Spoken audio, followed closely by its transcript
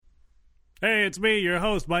Hey, it's me, your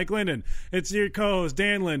host, Mike Linden. It's your co-host,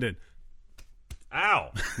 Dan Linden.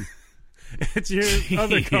 Ow. It's your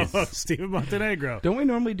other co-host, Steven Montenegro. Don't we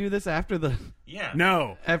normally do this after the Yeah.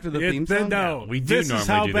 No. after the theme song? No. We do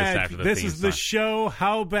normally do this after the This theme is the song. show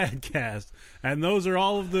How Bad Cast. And those are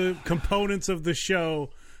all of the components of the show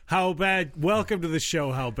How Bad. Welcome to the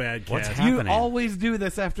show How Bad Cast. What's You happening? always do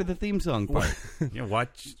this after the theme song part. Yeah,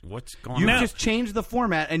 what's going You on? just changed the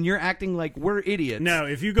format, and you're acting like we're idiots. No,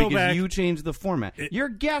 if you go because back- you changed the format. You're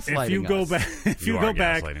gaslighting If you go us. back, if you You go are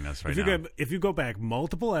back, gaslighting us right if you now. go, if you go back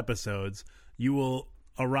multiple episodes, you will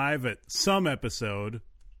arrive at some episode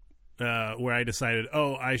where I decided,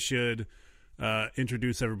 I should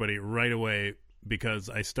introduce everybody right away because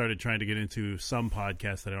I started trying to get into some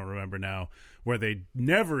podcast that I don't remember now where they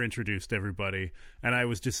never introduced everybody, and I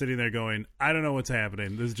was just sitting there going, I don't know what's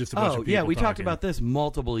happening. This is just a bunch of people yeah, we talked talking. about this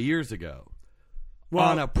multiple years ago Well,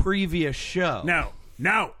 on a previous show. No.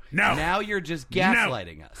 Now you're just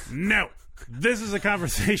gaslighting us. No. This is a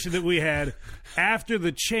conversation that we had after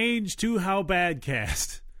the change to How Bad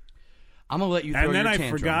Cast. I'm going to let you throw And then your I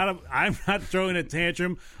tantrum. forgot. I'm not throwing a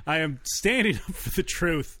tantrum. I am standing up for the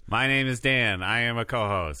truth. My name is Dan. I am a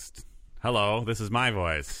co-host. Hello, this is my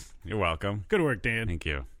voice. You're welcome. Good work, Dan. Thank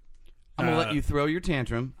you. I'm going to let you throw your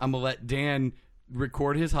tantrum. I'm going to let Dan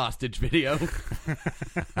record his hostage video.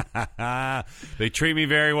 They treat me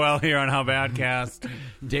very well here on How Bad Cast.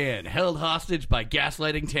 Dan, held hostage by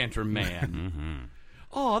gaslighting tantrum man.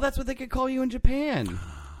 Oh, that's what they could call you in Japan.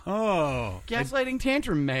 Oh, Gaslighting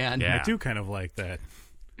tantrum man. Yeah. I do kind of like that.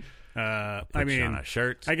 I Put you mean, on a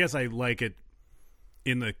shirt. I guess I like it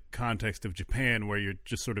in the context of Japan where you're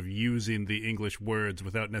just sort of using the English words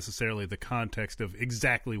without necessarily the context of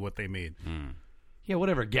exactly what they mean. Yeah,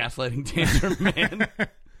 whatever, gaslighting tantrum man.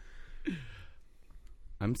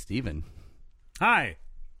 I'm Steven. Hi,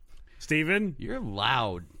 Steven. You're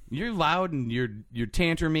loud. You're loud and you're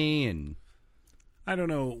tantrumy and I don't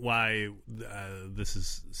know why this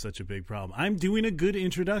is such a big problem. I'm doing a good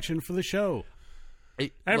introduction for the show.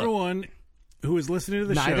 Look, Everyone who is listening to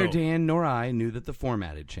the neither show, Dan nor I knew that the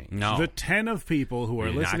format had changed. No. the 10 of people who are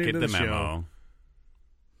You did not listening get to the, the show, memo.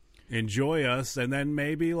 enjoy us, and then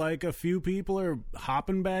maybe like a few people are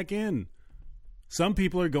hopping back in. Some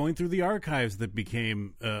people are going through the archives that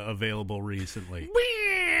became available recently.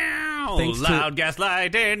 Thanks to- Loud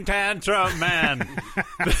gaslighting tantrum man.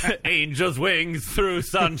 Angel's wings through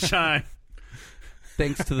sunshine.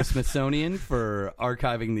 Thanks to the Smithsonian for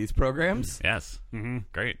archiving these programs. Yes. Mm-hmm.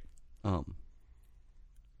 Great.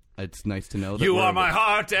 It's nice to know that You we're are my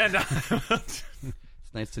heart and It's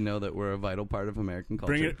nice to know that we're a vital part of American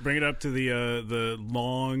culture. Bring it up to the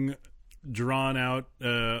long, drawn out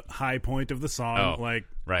high point of the song. Oh. Like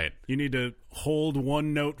right. you need to hold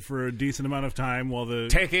one note for a decent amount of time while the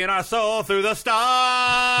Taking our soul through the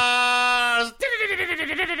stars.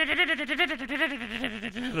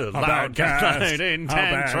 Loud gaslighting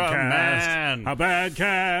tantrum man. How bad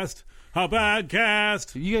cast. How bad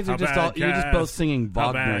cast. You guys are How just bad you're just both cast. singing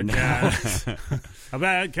How Wagner bad now. cast. How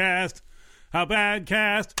bad cast. How bad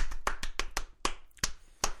cast.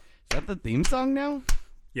 Is that the theme song now?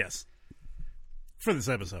 Yes. For this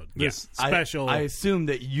episode. Yeah. This special. I assume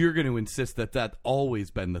that you're going to insist that that's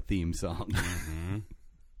always been the theme song.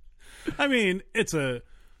 I mean, it's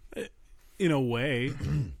in a way,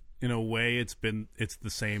 it's the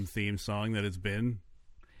same theme song that it's been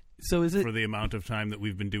So is it? for the amount of time that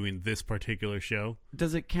we've been doing this particular show.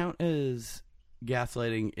 Does it count as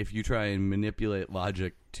gaslighting if you try and manipulate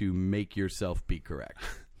logic to make yourself be correct?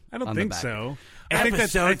 I don't On the think back. so. I think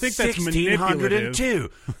that's manipulative. 1602.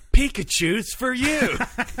 Pikachu's for you.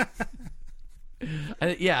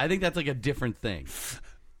 I think that's like a different thing.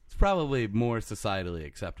 It's probably more societally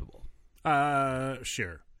acceptable.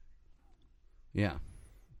 Sure. Yeah.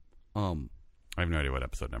 I have no idea what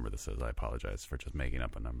episode number this is. I apologize for just making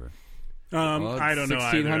up a number. Well, it's I don't know.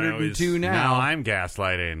 either. I 1602 always- now. Now I'm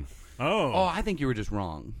gaslighting. Oh, I think you were just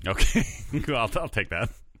wrong. Okay. I'll take that.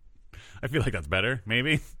 I feel like that's better,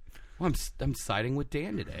 maybe. Well, I'm siding with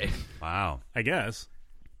Dan today. Wow. I guess.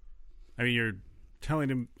 I mean, you're telling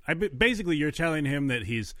him. Basically, you're telling him that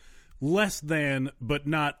he's less than, but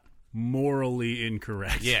not morally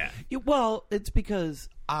incorrect. Yeah. Well, it's because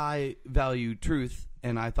I value truth,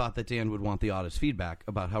 and I thought that Dan would want the honest feedback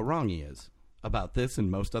about how wrong he is about this and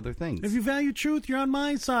most other things. If you value truth, you're on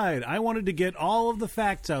my side. I wanted to get all of the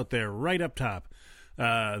facts out there right up top.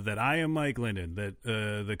 That I am Mike Linden, that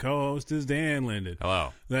the co-host is Dan Linden.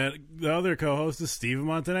 Hello. That the other co-host is Steven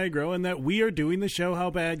Montenegro, and that we are doing the show How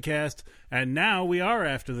Bad Cast, and now we are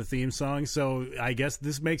after the theme song, so I guess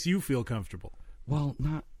this makes you feel comfortable. Well,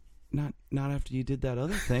 not not after you did that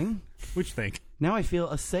other thing. Which thing? Now I feel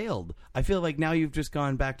assailed. I feel like now you've just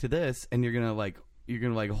gone back to this, and you're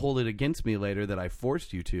gonna hold it against me later that I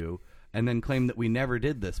forced you to, and then claim that we never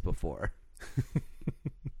did this before.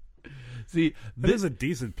 See, This is a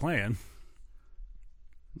decent plan.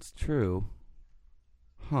 it's true.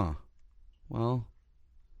 Huh. Well,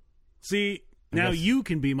 See, now guess- you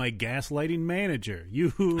can be my gaslighting manager.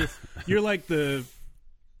 You're like the.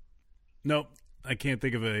 Nope, I can't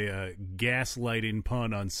think of a gaslighting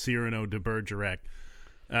pun on Cyrano de Bergerac.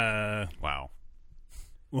 Wow.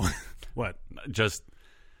 What?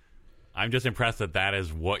 I'm just impressed that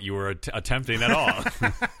is what you were attempting at all.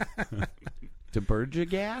 to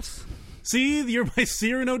Bergagas? See, you're my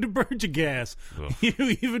Cyrano de Bergerac. Ugh. You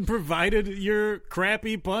even provided your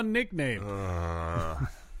crappy pun nickname.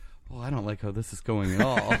 Well, I don't like how this is going at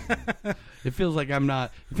all. It feels like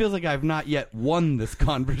I've not yet won this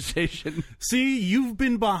conversation. See, you've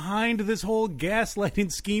been behind this whole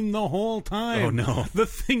gaslighting scheme the whole time. Oh, no. The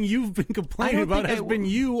thing you've been complaining I don't about think has been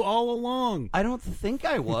you all along. I don't think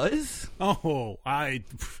I was. Oh,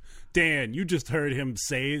 Dan, you just heard him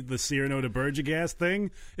say the Cyrano de Bergerac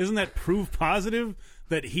thing. Isn't that proof positive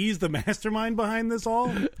that he's the mastermind behind this all?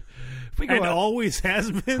 If we go And on, always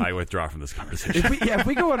has been? I withdraw from this conversation. if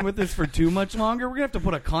we go on with this for too much longer, we're gonna have to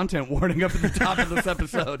put a content warning up at the top of this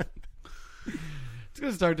episode. It's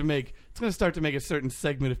gonna start to make a certain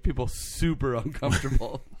segment of people super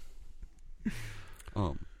uncomfortable.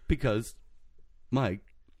 Because Mike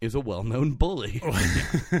is a well-known bully.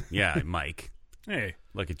 Yeah, Mike. Hey,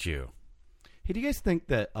 Look at you. Hey, do you guys think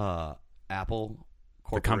that Apple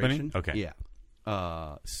The company? Corporation, Okay.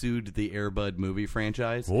 yeah, sued the Air Bud movie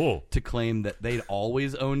franchise Whoa. to claim that they'd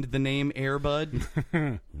always owned the name Air Bud?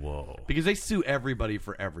 Whoa. Because they sue everybody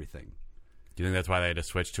for everything. Do you think that's why they had to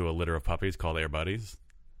switch to a litter of puppies called Air Buddies?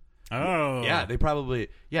 oh. Yeah, they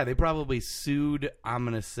probably sued, I'm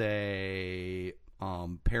going to say,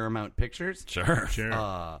 Paramount Pictures. Sure.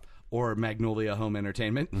 Sure. Or Magnolia Home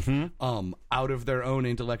Entertainment, out of their own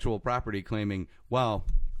intellectual property, claiming, well,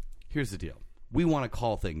 here's the deal. We want to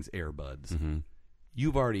call things Airbuds.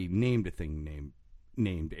 You've already named a thing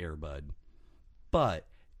named Airbud. But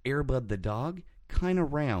Airbud the dog, kind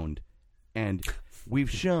of round. And we've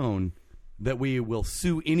shown that we will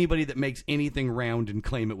sue anybody that makes anything round and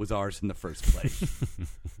claim it was ours in the first place.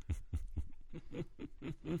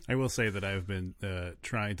 I will say that I've been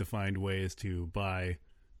trying to find ways to buy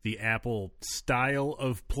the Apple style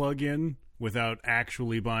of plug-in without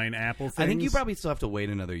actually buying Apple things. I think you probably still have to wait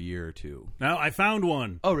another year or two. No, I found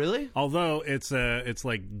one. Oh, really? Although it's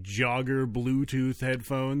like jogger Bluetooth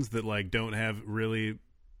headphones that like don't have really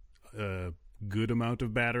good amount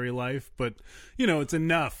of battery life, but you know it's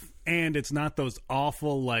enough, and it's not those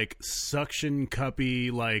awful like suction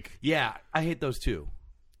cuppy like. Yeah, I hate those too.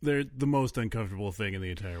 They're the most uncomfortable thing in the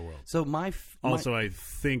entire world. So Also, I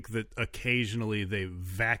think that occasionally they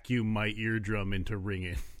vacuum my eardrum into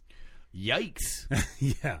ringing. Yikes!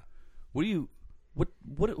 Yeah.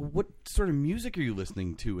 What sort of music are you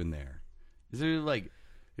listening to in there? Is there like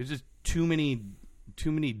there's just too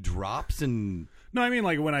many drops and? No, I mean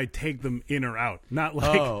like when I take them in or out, not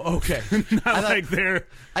like Oh, okay. not like they're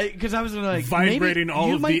Because I was gonna like vibrating maybe all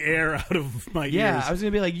you of might- the air out of my Yeah, ears. I was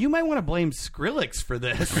gonna be like, you might want to blame Skrillex for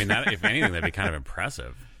this. I mean, that, if anything, that'd be kind of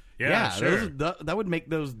impressive. yeah, sure. that would make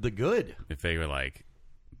those the good. If they were like,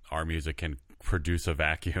 our music can produce a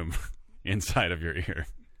vacuum inside of your ear.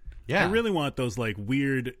 Yeah, I really want those like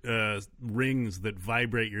weird rings that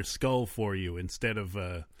vibrate your skull for you instead of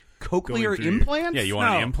cochlear going through your- implants. Yeah, you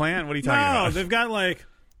want No. an implant? What are you talking No, about? they've got like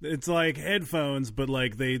it's like headphones, but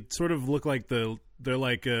like they sort of look like they're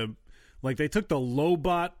like they took the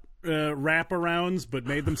Lobot wraparounds but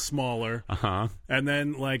made them smaller, and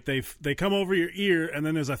then like they come over your ear, and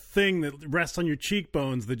then there's a thing that rests on your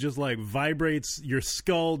cheekbones that just like vibrates your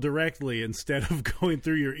skull directly instead of going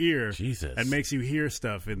through your ear. Jesus. And makes you hear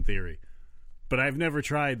stuff in theory. But I've never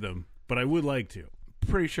tried them, but I would like to.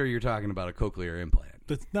 Pretty sure you're talking about a cochlear implant.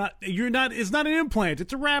 It's not an implant,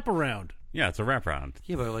 it's a wraparound. Yeah, it's a wraparound.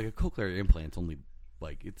 Yeah, but like a cochlear implant's only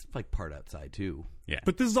like it's like part outside too. Yeah.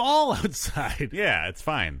 But this is all outside. yeah, it's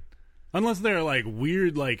fine. Unless they're like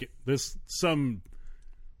weird, like this some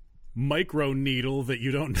micro needle that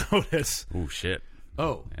you don't notice. Ooh, shit.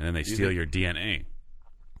 Oh, And then they steal your DNA.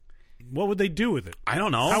 What would they do with it? I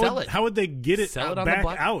don't know. Sell it. How would they get it, Sell it on back the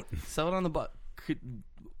black, out? Sell it on the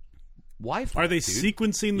Wi-Fi. Are they dude.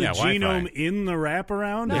 sequencing the Yeah, Wi-Fi. genome in the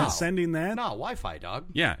wraparound No. and sending that? No, Wi-Fi, dog.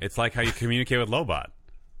 Yeah, it's like how you communicate with Lobot.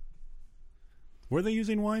 Were they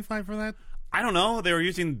using Wi-Fi for that? I don't know. They were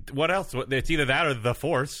using what else? It's either that or the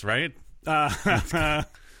Force, right?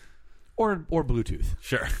 Or Bluetooth.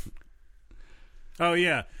 Sure. Oh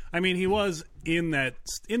yeah, I mean he was in that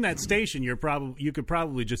station. You could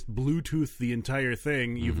probably just Bluetooth the entire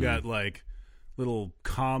thing. You've got like little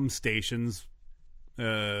comm stations.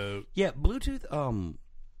 Yeah, Bluetooth.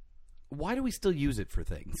 Why do we still use it for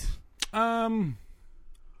things? I'm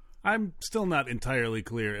still not entirely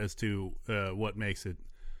clear as to what makes it.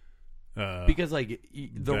 Because like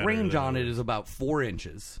the range on it is about 4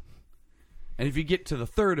 inches, and if you get to the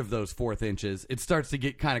third of those 4th inches, it starts to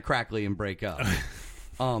get kind of crackly and break up.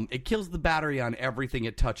 It kills the battery on everything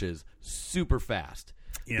it touches super fast.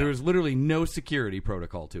 Yeah. There's literally no security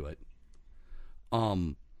protocol to it.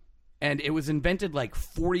 And it was invented like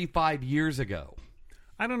 45 years ago.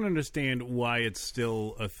 I don't understand why it's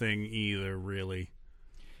still a thing either, really.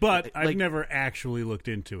 But I've never actually looked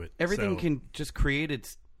into it. Everything so. can just create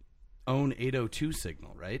its own 802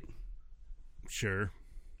 signal, right? Sure.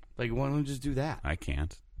 Like, why don't we just do that? I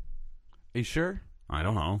can't. Are you sure? I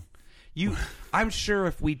don't know. I'm sure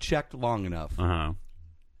if we checked long enough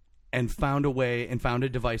and found a way and found a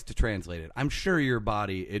device to translate it, I'm sure your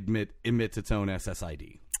body emits its own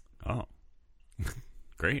SSID. Oh,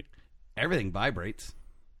 great. Everything vibrates.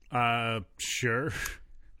 Sure.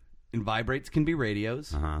 And vibrates can be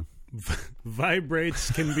radios.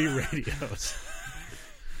 Vibrates can be radios.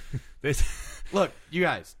 Look, you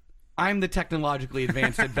guys, I'm the technologically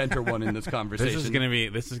advanced inventor one in this conversation. This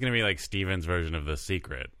is gonna be like Steven's version of The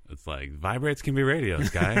Secret. It's like vibrates can be radios,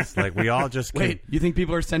 guys. Like we all just Wait, you think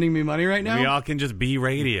people are sending me money right now? we all can just be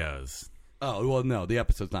radios. Oh, well, no, the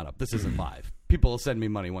episode's not up. This isn't live. People will send me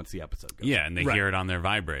money once the episode goes. Yeah, and they hear it on their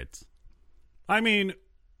vibrates. I mean,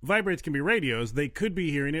 vibrates can be radios. They could be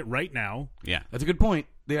hearing it right now. Yeah, That's a good point.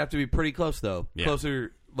 They have to be pretty close, though. Yeah.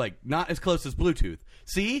 Closer, like not as close as Bluetooth.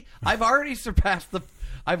 See, I've already surpassed the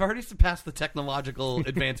technological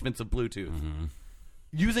advancements of Bluetooth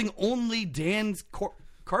using only Dan's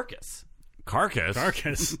carcass.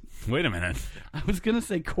 Carcass. Wait a minute. I was gonna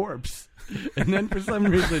say corpse, and then for some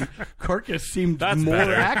reason, carcass seemed That's more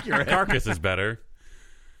better. accurate. Carcass is better.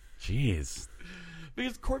 Jeez.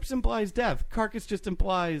 Because corpse implies death. Carcass just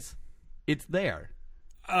implies it's there.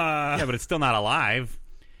 Yeah, but it's still not alive.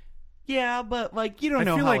 Yeah, but like you don't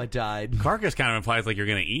know feel how like it died. Carcass kind of implies like you're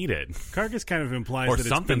going to eat it. Carcass kind of implies Or that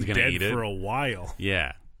something's it's been gonna dead eat it. for a while.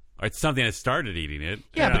 Yeah. Or it's something that started eating it.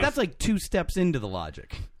 Yeah, Yeah. but that's like 2 steps into the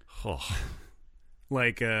logic. Oh.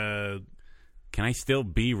 Like, Can I still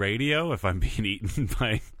be radio if I'm being eaten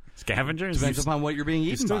by scavengers? Depends upon what you're being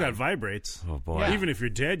eaten you still by. got vibrates. Oh, boy. Yeah. Even if you're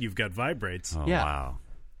dead, you've got vibrates. Oh, Yeah. wow.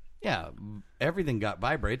 Yeah, everything got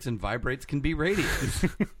vibrates, and vibrates can be radios.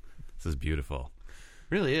 This is beautiful.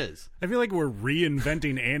 Really is. I feel like we're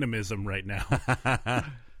reinventing animism right now.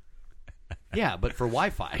 Yeah, but for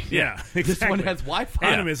Wi-Fi. Yeah, exactly. This one has Wi-Fi.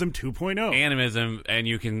 Animism 2.0. Animism, and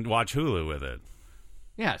you can watch Hulu with it.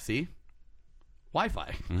 Yeah, see?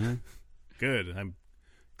 Wi-Fi. Good. I'm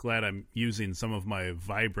glad I'm using some of my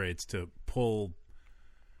vibrates to pull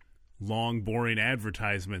long, boring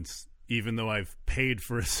advertisements, even though I've paid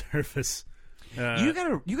for a service. You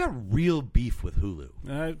got real beef with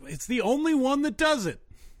Hulu, It's the only one that does it.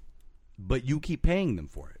 but you keep paying them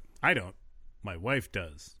for it. I don't. My wife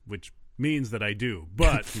does, which means that I do.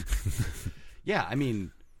 But Yeah, I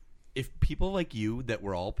mean, if people like you that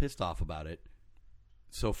were all pissed off about it,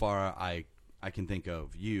 so far I can think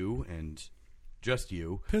of you and just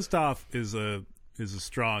you. pissed off is a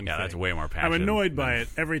strong Yeah, thing. that's way more passion. I'm annoyed by it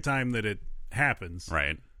every time that it happens.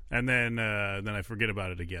 Right. And then I forget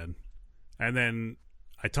about it again. And then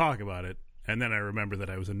I talk about it, and then I remember that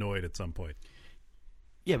I was annoyed at some point.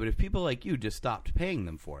 Yeah, but if people like you just stopped paying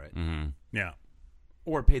them for it, Yeah.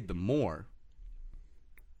 or paid them more,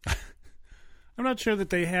 I'm not sure that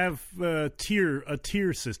they have a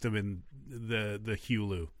tier system in the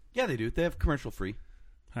Hulu. yeah, they do. They have commercial free.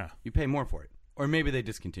 Huh. You pay more for it, or maybe they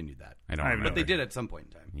discontinued that. I don't I have remember. But they did at some point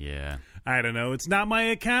in time. Yeah. I don't know. It's not my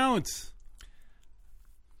account.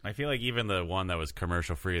 I feel like even the one that was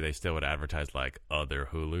commercial free, they still would advertise like other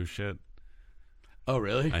Hulu shit. Oh,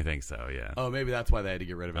 really? I think so, yeah. Oh, maybe that's why they had to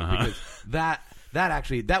get rid of it because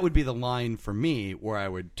that would be the line for me where I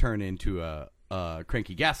would turn into a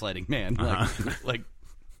cranky gaslighting man, like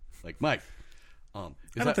Mike. I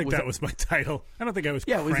don't think that was my title. I don't think I was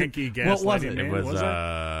cranky gaslighting. What was it? Man.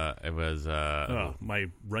 It was Oh, my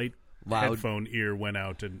right Loud. headphone ear went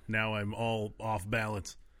out, and now I'm all off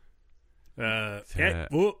balance. we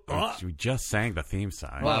just sang the theme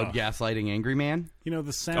song. loud gaslighting angry man. You know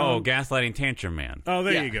the sound. Oh, gaslighting tantrum man. Oh,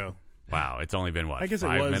 there Yeah. you go. Wow, it's only been what? I guess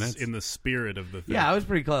 5 it was minutes? in the spirit of the thing. Yeah, I was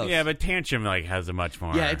pretty close. Yeah, but tantrum like has a much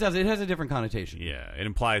more. Yeah, it does. It has a different connotation. Yeah, it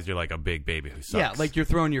implies you're like a big baby who sucks. Yeah, like you're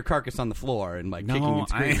throwing your carcass on the floor and like No, kicking and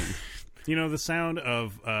screaming. You know the sound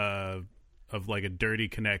of of like a dirty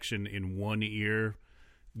connection in one ear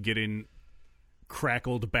getting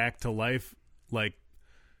crackled back to life. Like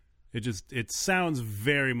it sounds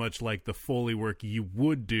very much like the Foley work you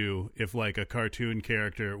would do if like a cartoon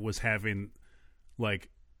character was having like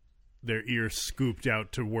their ear scooped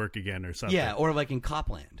out to work again or something. Yeah, or like in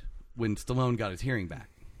Copland when Stallone got his hearing back.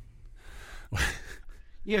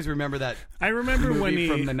 You guys remember that? I remember movie when he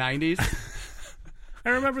from the 90s. I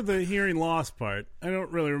remember the hearing loss part. I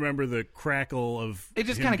don't really remember the crackle of It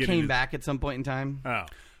just him kind of getting came his- back at some point in time.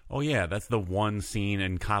 Oh yeah, that's the one scene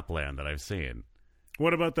in Copland that I've seen.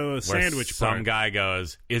 What about the Where sandwich some part? guy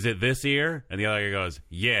goes, "Is it this ear?" And the other guy goes,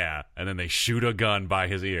 "Yeah." And then they shoot a gun by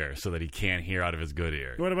his ear so that he can't hear out of his good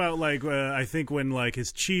ear. What about like I think when like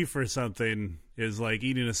his chief or something is like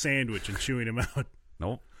eating a sandwich and chewing him out?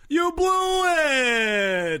 Nope. You blew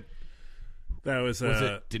it. That was Was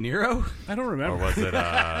it De Niro? I don't Or remember. was it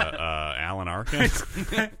Alan Arkin?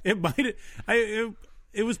 It might.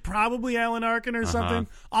 It was probably Alan Arkin or something.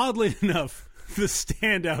 Oddly enough, the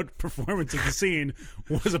standout performance of the scene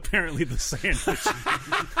was apparently the sandwich.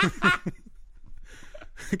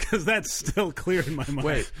 Because that's still clear in my mind.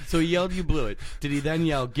 Wait, so he yelled, "You blew it." Did he then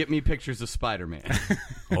yell, "Get me pictures of Spider-Man"?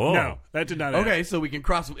 Oh. No, that did not happen. Okay, so we can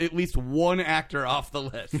cross at least one actor off the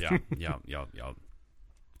list. Yeah.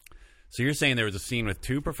 So you're saying there was a scene with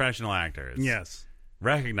two professional actors. Yes.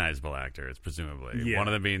 Recognizable actors, presumably. Yeah. One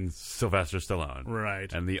of them being Sylvester Stallone.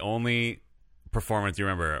 Right. And the only performance you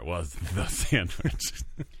remember was the sandwich.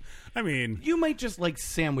 I mean, You might just like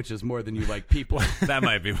sandwiches more than you like people. That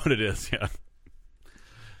might be what it is, yeah.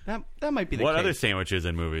 That might be the What case. other sandwiches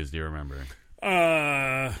in movies do you remember?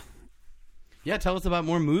 Yeah, tell us about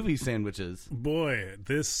more movie sandwiches. boy,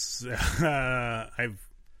 this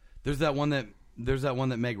There's that one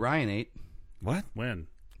that Meg Ryan ate when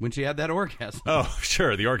when she had that orgasm. Oh,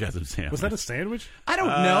 sure, the orgasm sandwich. was that a sandwich? I don't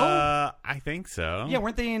know. I think so. Yeah,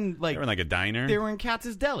 weren't they in like They were in like a diner. they were in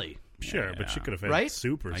Katz's Deli? Sure, but she could have had Right?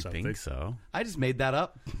 soup or I something. think so. I just made that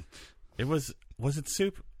up. It was it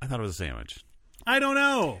soup? I thought it was a sandwich. I don't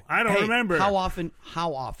know. I don't Hey, remember. How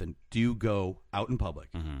often do you go out in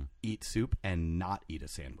public, Mm-hmm. eat soup, and not eat a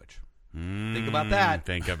sandwich? Think about that.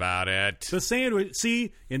 Think about it. The sandwich.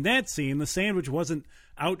 See, in that scene, the sandwich wasn't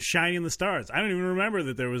outshining the stars. I don't even remember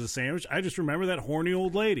that there was a sandwich. I just remember that horny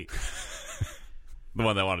old lady. The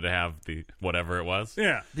one that wanted to have the whatever it was.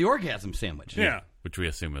 Yeah. The orgasm sandwich. Yeah. Which we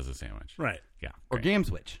assume is a sandwich. Right. Yeah. Or great. game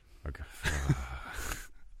switch. Okay.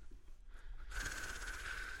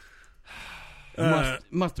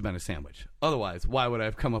 Must have been a sandwich. Otherwise, why would I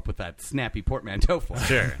have come up with that snappy portmanteau for?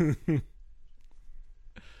 Sure.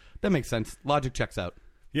 That makes sense. Logic checks out.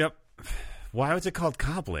 Yep. Why was it called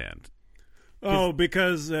Copland? Oh,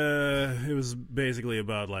 because it was basically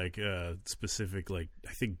about like specific, like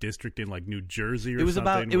I think district in like New Jersey or It was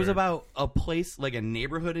something. about a place like a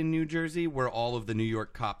neighborhood in New Jersey where all of the New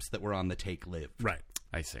York cops that were on the take lived. right.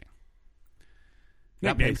 I see.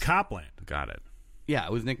 That Named place- Copland. Got it. Yeah,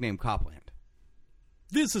 it was nicknamed Copland.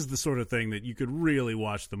 This is the sort of thing that you could really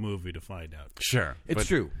watch the movie to find out. Sure. It's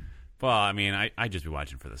true. Well, I mean, I'd just be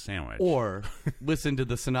watching for the sandwich. Or listen to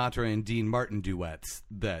the Sinatra and Dean Martin duets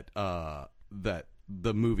that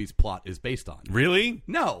the movie's plot is based on. Really?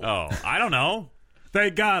 No. Oh, I don't know. They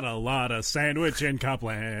got a lot of sandwich in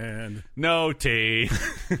Copland. No tea.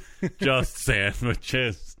 Just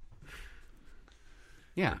sandwiches.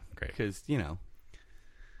 Yeah. Great. Because,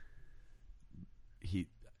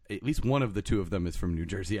 at least one of the two of them is from New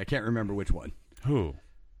Jersey. I can't remember which one. Who?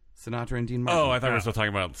 Sinatra and Dean Martin. Oh, I thought we were still talking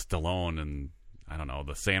about Stallone and, I don't know,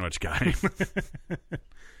 the sandwich guy. I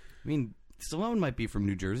mean, Stallone might be from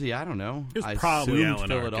New Jersey. I don't know. It was I probably assumed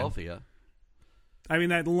Alan Arkin. Philadelphia. I mean,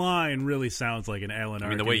 that line really sounds like an Alan Arkin. I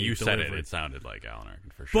mean, the way you said delivery. it sounded like Alan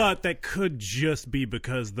Arkin for sure. But that could just be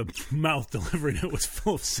because the mouth delivering it was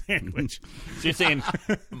full of sandwich. So you're saying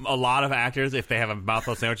a lot of actors, if they have a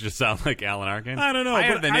mouthful sandwich, just sound like Alan Arkin? I don't know, I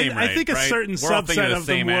have but the name I right, think a right? certain We're all thinking subset of the of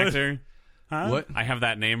them same would. actor. Huh? What? I have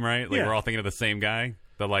that name right? Like, Yeah. we're all thinking of the same guy?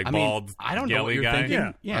 The, like, I mean, bald, I don't know what yelly you're guy? thinking.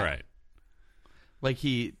 Yeah. Yeah. All right. Like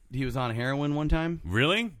he was on heroin one time.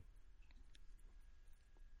 Really?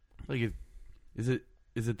 Like, is it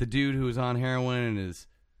the dude who was on heroin and his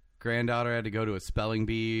granddaughter had to go to a spelling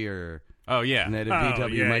bee or Oh, yeah. and they had a Oh,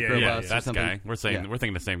 VW yeah, yeah, microbus yeah, or That's something? guy. We're saying Yeah. we're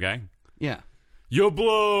thinking the same guy. Yeah. You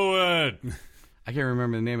blow it. I can't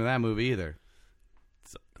remember the name of that movie either.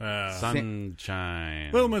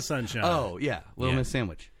 Sunshine. Little Miss Sunshine. Oh yeah, Little Yeah. Miss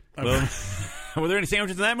Sandwich. Were there any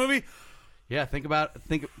sandwiches in that movie? Yeah, think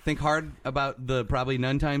hard about the probably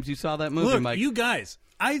none times you saw that movie, Look, Mike. you guys,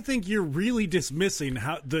 I think you're really dismissing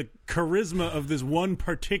how the charisma of this one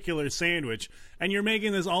particular sandwich, and you're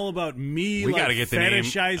making this all about me. We like, gotta get the name.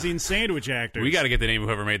 fetishizing sandwich actors. We got to get the name of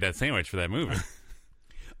whoever made that sandwich for that movie,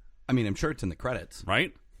 I mean, I'm sure it's in the credits.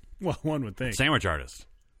 right? Well, one would think. Sandwich artist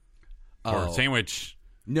or Oh. sandwich.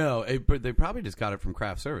 No, but they probably just got it from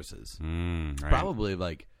craft services. Right. Probably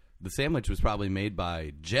like the sandwich was probably made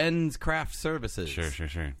by Jen's Craft Services. Sure.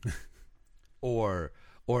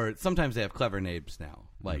 Or sometimes they have clever names now,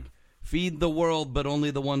 like Feed the World, but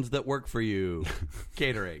only the ones that work for you.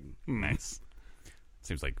 Catering. Nice.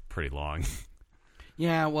 Seems like pretty long.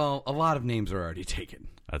 Yeah, well, a lot of names are already taken.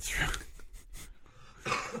 That's true.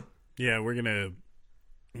 Yeah, we're gonna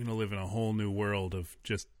live in a whole new world of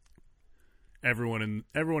just everyone in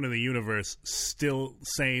the universe still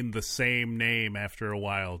saying the same name after a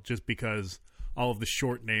while, just because all of the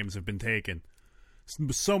short names have been taken.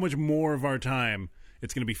 So much more of our time,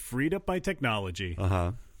 it's going to be freed up by technology,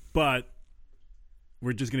 but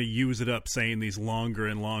we're just going to use it up saying these longer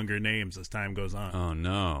and longer names as time goes on. Oh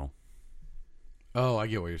no. Oh, I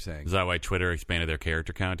get what you're saying. Is that why Twitter expanded their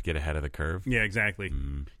character count to get ahead of the curve? Yeah, exactly.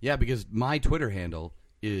 Yeah, because my Twitter handle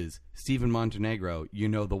is Steven Montenegro. You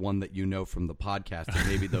know, the one that you know from the podcast and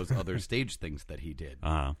maybe those other stage things that he did.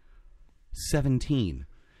 17.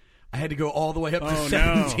 I had to go all the way up to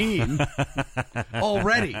 17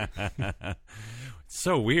 already. It's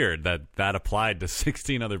so weird that applied to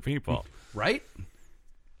 16 other people. Right?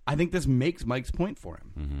 I think this makes Mike's point for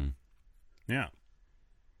him. Yeah.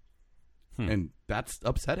 And that's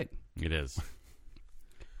upsetting. It is.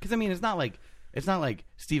 Because, I mean, it's not like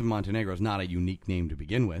Steven Montenegro is not a unique name to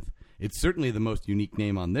begin with. It's certainly the most unique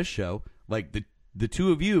name on this show. Like, the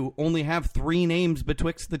two of you only have 3 names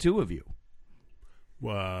betwixt the two of you.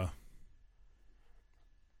 My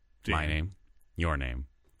name, your name,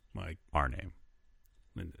 Mike, our name.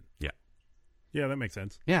 Lyndon. Yeah. Yeah, that makes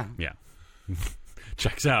sense. Yeah. Yeah.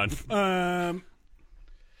 Checks out. Wow,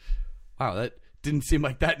 that didn't seem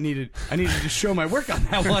like that needed... I needed to show my work on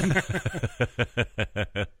that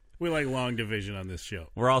one. We like long division on this show.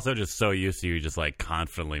 We're also just so used to you just like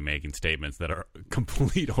confidently making statements that are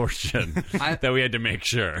complete horseshit that we had to make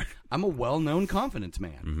sure. I'm a well-known confidence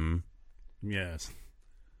man. Yes.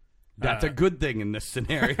 That's a good thing in this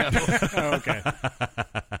scenario. Okay.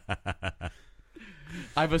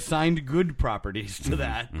 I've assigned good properties to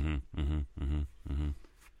that.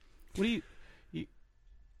 What do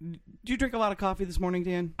you drink a lot of coffee this morning,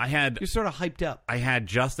 Dan? You're sort of hyped up. I had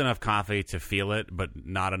just enough coffee to feel it, but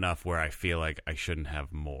not enough where I feel like I shouldn't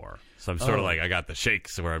have more. So I'm sort of like, I got the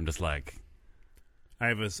shakes where I'm just like, I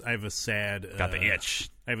have a sad got the itch.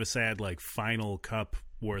 I have a sad like final cup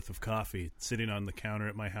worth of coffee sitting on the counter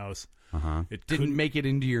at my house. It Didn't make it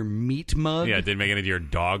into your meat mug? Yeah, it didn't make it into your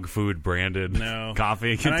dog food branded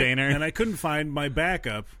coffee container. And I couldn't find my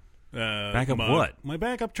backup. Backup mug, what? My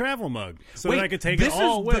backup travel mug, so Wait, that I could take it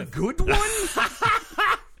all this is with. the good one?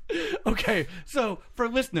 Okay, so for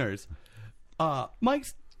listeners,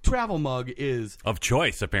 Mike's travel mug is... Of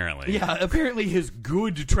choice, apparently. Yeah, apparently his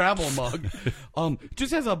good travel mug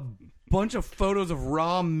just has a bunch of photos of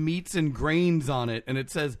raw meats and grains on it, and it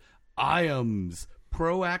says, IAMS,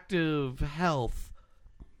 Proactive Health,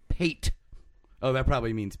 Pate. Oh, that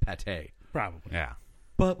probably means pate. Probably. Yeah.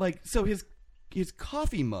 But, like, so his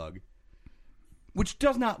coffee mug, which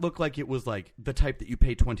does not look like it was, like, the type that you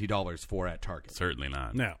pay $20 for at Target. Certainly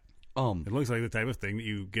not. No. It looks like the type of thing that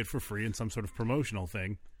you get for free in some sort of promotional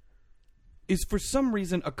thing. Is for some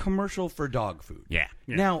reason a commercial for dog food. Yeah.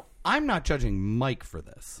 Now, I'm not judging Mike for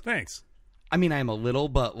this. Thanks. I mean, I am a little,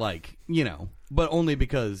 but like, you know, but only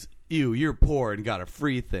because you're poor and got a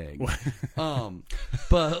free thing.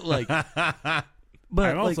 But like,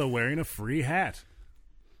 I'm also wearing a free hat.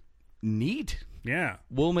 Neat. Yeah.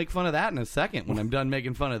 We'll make fun of that in a second when I'm done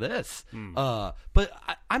making fun of this. But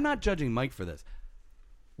I'm not judging Mike for this.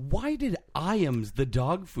 Why did IAMS, the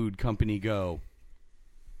dog food company, go,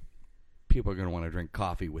 people are going to want to drink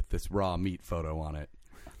coffee with this raw meat photo on it?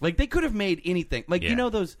 Like, they could have made anything. Like, you know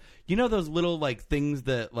those little like things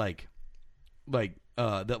that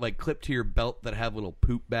that clip to your belt that have little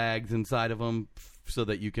poop bags inside of them so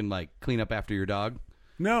that you can like clean up after your dog?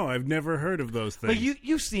 No, I've never heard of those things. Like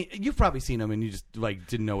you've probably seen them and you just like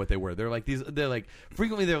didn't know what they were. They're like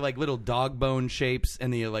frequently they're like little dog bone shapes,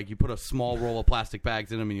 and you put a small roll of plastic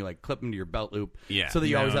bags in them and you like clip them to your belt loop. Yeah. So that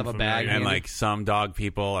you always have a bag. And handy. like some dog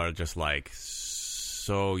people are just like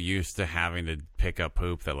so used to having to pick up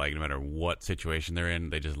poop that like no matter what situation they're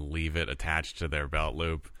in, they just leave it attached to their belt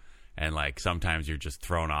loop. And like sometimes you're just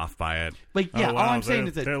thrown off by it. Like, yeah, oh, wow, all I'm saying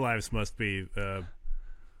is that their lives must be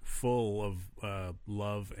full of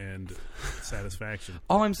love and satisfaction.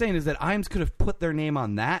 All I'm saying is that Iams could have put their name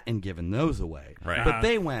on that and given those away. Right. But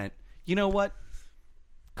they went, you know what?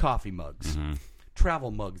 Coffee mugs.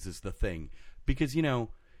 Travel mugs is the thing. Because, you know,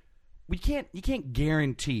 you can't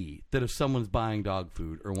guarantee that if someone's buying dog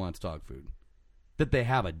food or wants dog food, that they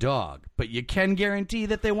have a dog. But you can guarantee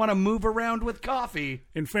that they want to move around with coffee.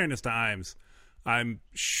 In fairness to Iams, I'm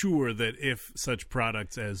sure that if such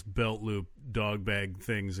products as belt loop dog bag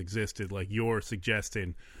things existed, like you're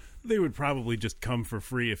suggesting, they would probably just come for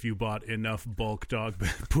free if you bought enough bulk dog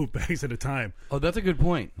poop bags at a time. Oh, that's a good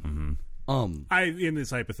point. In this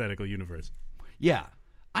hypothetical universe. Yeah.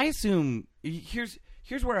 I assume here's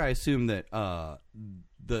where I assume that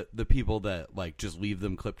the people that like just leave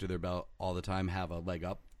them clipped to their belt all the time have a leg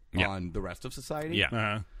up on the rest of society.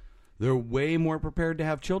 Yeah. They're way more prepared to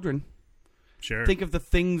have children. Sure. Think of the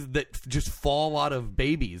things that just fall out of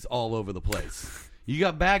babies all over the place. You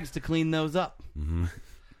got bags to clean those up.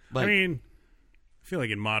 Like, I mean, I feel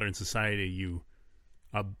like in modern society,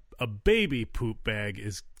 a baby poop bag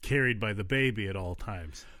is carried by the baby at all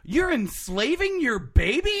times. you're enslaving your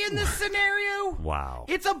baby in this scenario? Wow.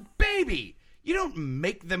 It's a baby. You don't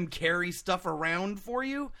make them carry stuff around for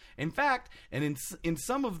you. In fact, and in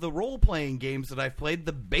some of the role-playing games that I've played,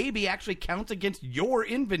 the baby actually counts against your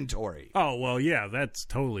inventory. Oh, well, yeah, that's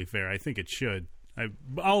totally fair. I think it should.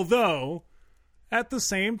 Although, at the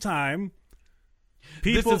same time,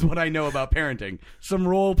 people... This is what I know about parenting. Some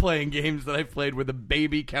role-playing games that I've played where the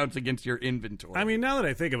baby counts against your inventory. I mean, now that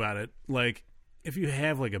I think about it, like, if you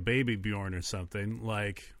have, like, a baby Bjorn or something,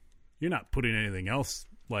 like, you're not putting anything else,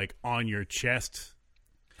 like, on your chest.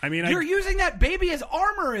 I mean, you're using that baby as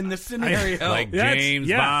armor in this scenario. Like That's- James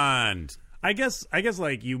yeah. Bond. I guess,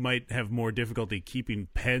 like, you might have more difficulty keeping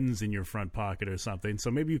pens in your front pocket or something, so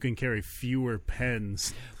maybe you can carry fewer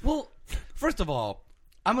pens. Well, first of all,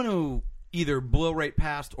 I'm going to either blow right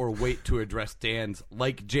past or wait to address Dan's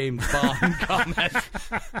like James Bond comment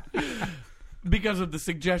because of the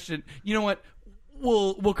suggestion. You know what?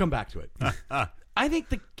 We'll come back to it. I think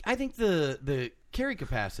the carry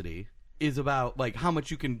capacity is about like how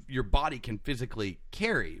much your body can physically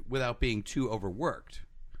carry without being too overworked.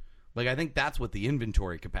 Like I think that's what the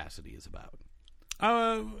inventory capacity is about.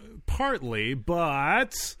 Partly,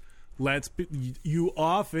 but you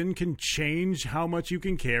often can change how much you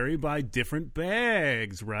can carry by different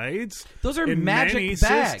bags, right? Those are in magic many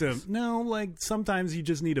bags. systems. No, like sometimes you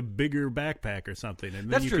just need a bigger backpack or something, and then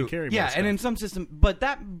That's you true. can carry more yeah, stuff. and in some systems, but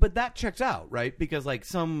that checks out, right? Because like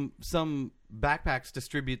some backpacks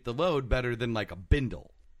distribute the load better than like a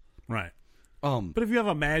bindle. Right. But But if you have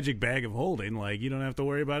a magic bag of holding, like you don't have to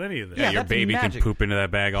worry about any of that. Yeah, Your that's baby can magic. poop into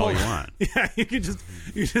that bag all you want. Yeah, you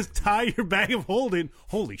just tie your bag of holding.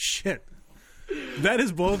 Holy shit. That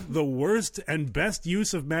is both the worst and best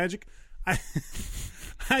use of magic.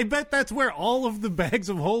 I bet that's where all of the bags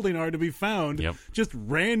of holding are to be found. Yep. Just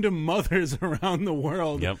random mothers around the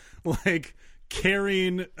world. Yep. Like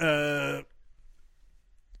carrying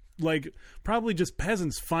like probably just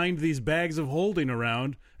peasants find these bags of holding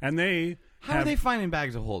around and they how have, are they finding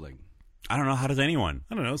bags of holding? I don't know. How does anyone?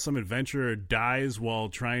 I don't know, some adventurer dies while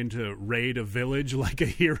trying to raid a village like a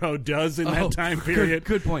hero does in that time period.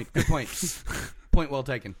 Good point. Good point. Point well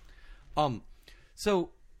taken. So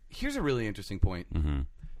here's a really interesting point. Mm-hmm.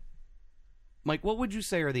 Mike, what would you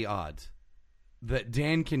say are the odds that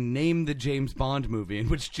Dan can name the James Bond movie in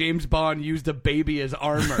which James Bond used a baby as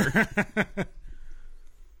armor?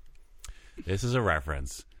 This is a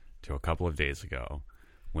reference to a couple of days ago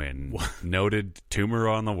when noted tumor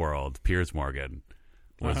on the world, Piers Morgan,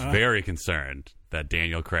 was very concerned that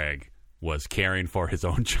Daniel Craig was caring for his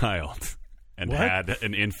own child and had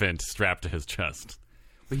an infant strapped to his chest.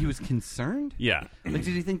 But he was concerned? Yeah. Like,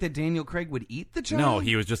 did he think that Daniel Craig would eat the child? No,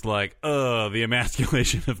 he was just like, the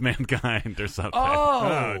emasculation of mankind or something.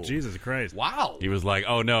 Oh, Jesus Christ. Wow. He was like,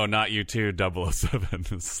 oh, no, not you too, 007.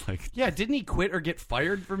 It's like, Yeah, didn't he quit or get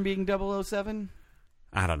fired from being 007?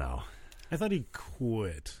 I don't know. I thought he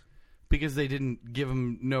quit. Because they didn't give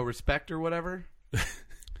him no respect or whatever?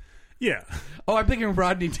 Yeah. Oh, I'm thinking of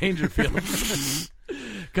Rodney Dangerfield.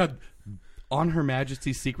 God, On Her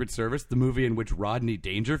Majesty's Secret Service, the movie in which Rodney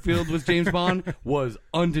Dangerfield was James Bond, was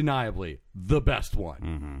undeniably the best one.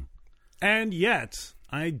 Mm-hmm. And yet,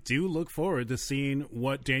 I do look forward to seeing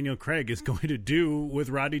what Daniel Craig is going to do with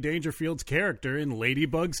Rodney Dangerfield's character in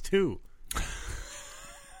Ladybugs 2.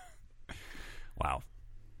 Wow.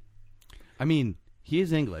 I mean, he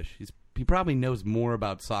is English. He probably knows more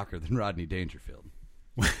about soccer than Rodney Dangerfield.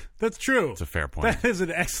 That's true. It's a fair point. That is an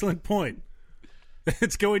excellent point.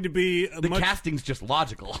 It's going to be The casting's just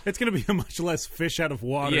logical. It's going to be a much less fish out of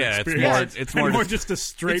water Yeah, experience. it's and more just a It's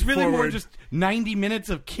straightforward. really more just 90 minutes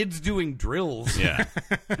of kids doing drills. Yeah.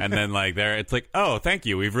 And then like it's like, oh, thank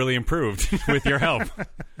you. We've really improved with your help.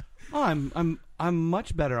 Oh, I'm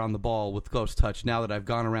much better on the ball with close touch now that I've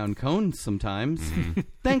gone around cones sometimes.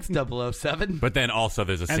 Thanks, 007. But then also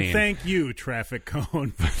there's a and scene. thank you, traffic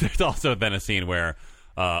cone. There's also then a scene where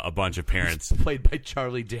a bunch of parents. Played by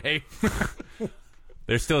Charlie Day.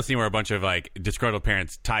 There's still a scene where a bunch of like disgruntled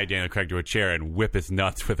parents tie Daniel Craig to a chair and whip his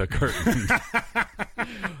nuts with a curtain.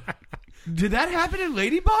 Did that happen in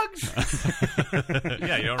Ladybugs?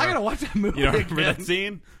 Yeah, you don't I gotta watch that movie You don't remember again. that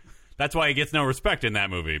scene? That's why he gets no respect in that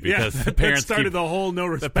movie because yeah, the parents that started keep, the whole no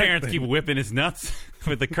respect. the parents thing. keep whipping his nuts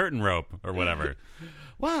with the curtain rope or whatever.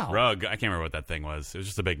 Wow. Rug. I can't remember what that thing was. It was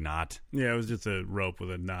just a big knot. Yeah, it was just a rope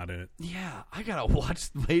with a knot in it. Yeah, I gotta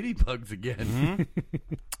watch Ladybugs again.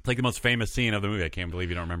 It's like the most famous scene of the movie. I can't believe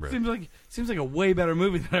you don't remember it. Seems like a way better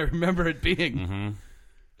movie than I remember it being.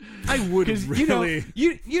 I would Because really.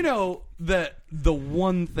 you know the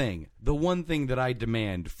one thing that I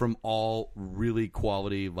demand from all really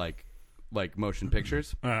quality like motion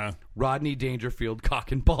pictures, Rodney Dangerfield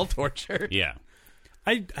cock and ball torture. Yeah.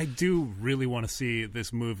 I do really want to see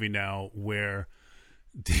this movie now where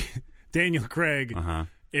Daniel Craig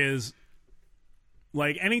is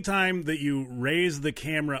like anytime that you raise the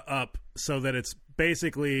camera up so that it's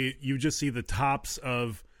basically you just see the tops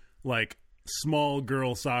of like small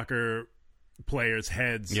girl soccer players'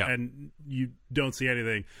 heads and you don't see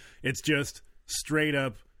anything. It's just straight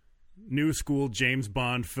up new school James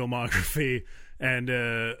Bond filmography and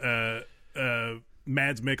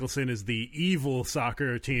Mads Mikkelsen is the evil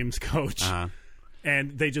soccer team's coach.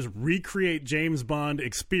 And they just recreate James Bond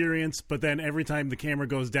experience, but then every time the camera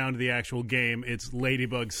goes down to the actual game, it's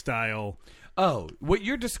Ladybug style. Oh, what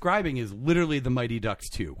you're describing is literally the Mighty Ducks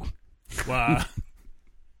 2. Wow.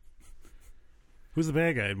 Who's the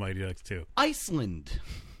bad guy in Mighty Ducks 2? Iceland.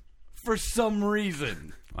 For some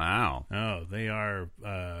reason. Wow. Oh, they are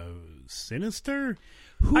sinister?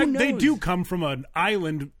 Who knows? They do come from an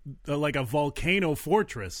island, like a volcano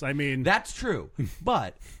fortress. I mean, That's true.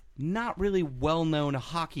 But not really well-known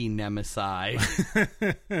hockey nemesis.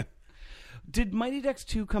 Did Mighty Ducks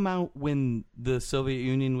 2 come out when the Soviet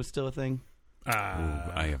Union was still a thing? I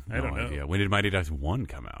have no don't know. idea. When did Mighty Ducks 1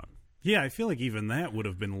 come out? yeah, I feel like even that would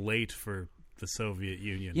have been late for the Soviet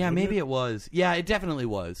Union. Yeah, wouldn't maybe it? it was. Yeah, it definitely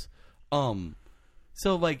was.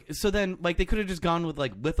 So then they could have just gone with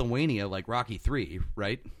like Lithuania, like Rocky 3,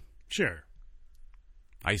 right? Sure.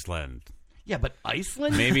 Iceland. Yeah, but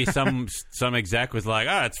Iceland? Maybe some exec was like,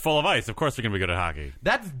 it's full of ice. Of course they're going to be good at hockey.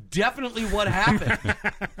 That's definitely what happened.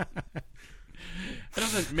 That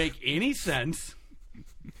doesn't make any sense.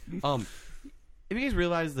 Have you guys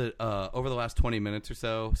realized that over the last 20 minutes or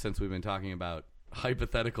so, since we've been talking about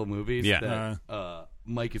hypothetical movies, Yeah. that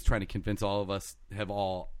Mike is trying to convince all of us have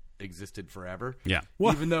all existed forever? Yeah.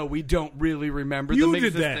 Even though we don't really remember You them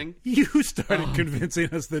did existing. that. You started convincing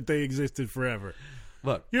us that they existed forever.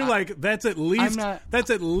 Look, You're like, that's at least not- that's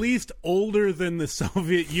at least older than the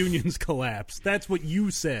Soviet Union's collapse. That's what you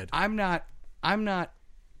said. I'm not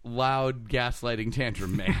loud gaslighting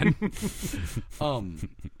tantrum man.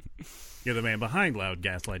 You're the man behind Loud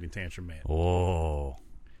Gaslighting Tantrum Man. Oh.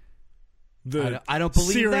 The I don't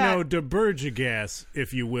believe Cyrano that. de Bergegas,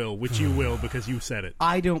 if you will, which you will because you said it.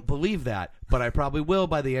 I don't believe that, but I probably will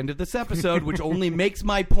by the end of this episode, which only makes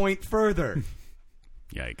my point further.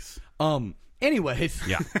 Yikes. Anyways,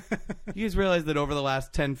 Yeah. you guys realize that over the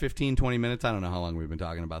last 10, 15, 20 minutes, I don't know how long we've been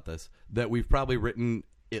talking about this, that we've probably written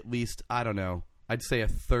at least, I don't know, I'd say a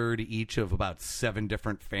third each of about 7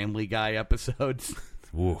 different Family Guy episodes.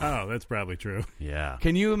 Ooh. Oh, that's probably true. Yeah.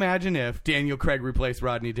 Can you imagine if Daniel Craig replaced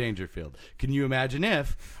Rodney Dangerfield? Can you imagine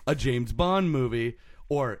if a James Bond movie,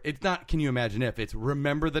 or it's not can you imagine if, it's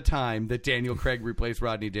remember the time that Daniel Craig replaced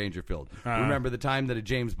Rodney Dangerfield. Remember the time that a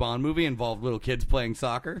James Bond movie involved little kids playing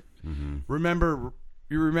soccer? Mm-hmm.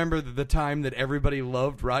 You remember the time that everybody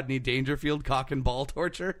loved Rodney Dangerfield cock and ball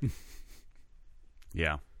torture?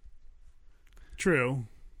 Yeah. True.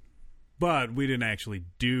 But we didn't actually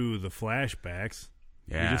do the flashbacks.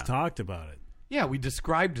 Yeah. We just talked about it. Yeah, we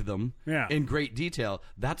described them in great detail.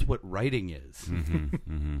 That's what writing is.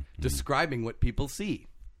 Describing what people see.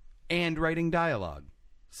 And writing dialogue.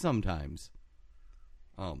 Sometimes.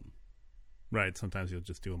 Right. Sometimes you'll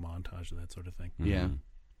just do a montage of that sort of thing. Yeah.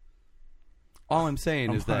 All I'm saying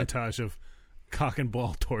A is that montage of cock and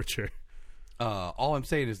ball torture. all I'm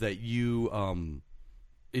saying is that you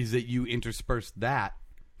intersperse that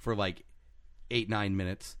for like 8-9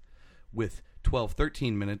 minutes with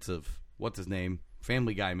 12-13 minutes of what's his name,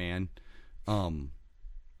 Family Guy man,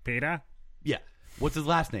 Peter? Yeah. What's his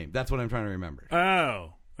last name? That's what I'm trying to remember.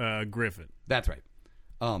 Oh, Griffin. That's right.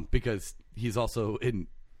 Because he's also an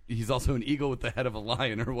eagle with the head of a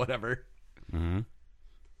lion or whatever. Mm-hmm.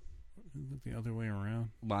 The other way around.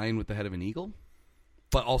 Lion with the head of an eagle,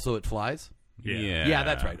 but also it flies. Yeah.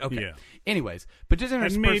 That's right. Okay. Yeah. Anyways, but just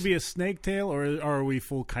And maybe a snake tail, or are we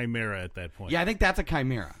full chimera at that point? Yeah, I think that's a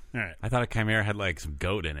chimera. All right. I thought a chimera had like some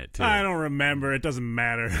goat in it too. I don't remember. It doesn't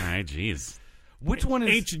matter. All right, jeez. Which one is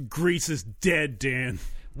Ancient Greece is dead, Dan.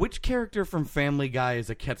 which character from Family Guy is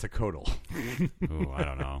a Quetzalcoatl? Ooh, I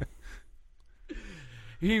don't know.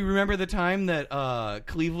 You remember the time that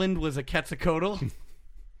Cleveland was a Quetzalcoatl?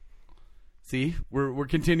 See, we're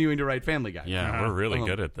continuing to write Family Guy. Yeah, we're really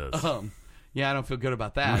good at this. Yeah, I don't feel good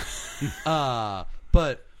about that.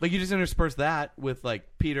 But like you just intersperse that with like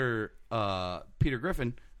Peter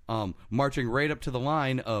Griffin marching right up to the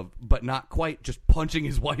line of, but not quite, just punching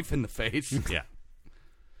his wife in the face. Yeah,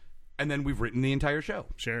 And then we've written the entire show.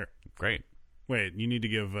 Sure. great. Wait, you need to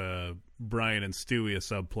give Brian and Stewie a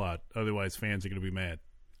subplot. Otherwise, fans are going to be mad.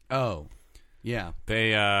 Oh, yeah.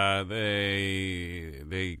 They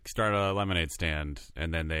start a lemonade stand,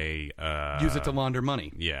 and then they Use it to launder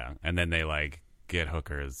money. Yeah, and then they like get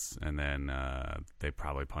hookers, and then they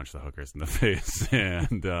probably punch the hookers in the face,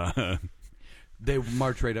 and They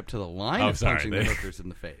march right up to the line Oh, of sorry, punching they- the hookers in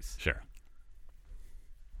the face. sure.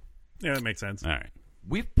 Yeah, that makes sense. All right,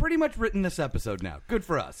 We've pretty much written this episode now. Good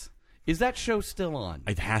for us. Is that show still on?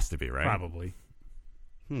 it has to be right. Probably.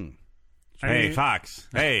 I Hey, mean, Fox.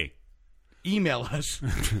 Hey, Email us.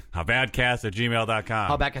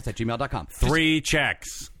 howbadcast@gmail.com. Howbackcast@gmail.com. 3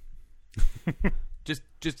 checks.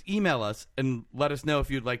 Just email us and let us know if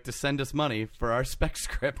you'd like to send us money for our spec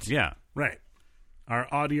script. Yeah. right. Our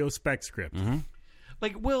audio spec script.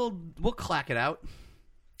 Like we'll clack it out.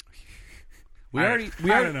 We I already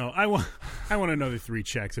don't know. I want another 3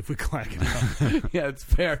 checks if we clack it out. Yeah, it's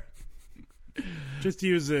fair. Just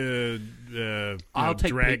use I'll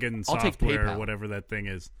take Dragon I'll take software or PayPal. whatever that thing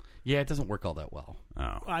is. Yeah, it doesn't work all that well.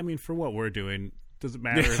 Oh. I mean, for what we're doing, does it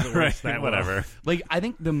matter if it Right. works that well? Whatever. Like I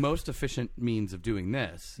think the most efficient means of doing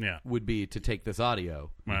this Yeah. would be to take this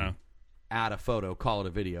audio, Well, add a photo, call it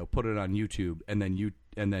a video, put it on YouTube, and then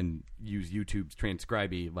use YouTube's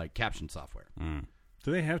transcribe like caption software.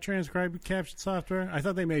 do they have transcribed caption software? I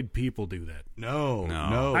thought they made people do that.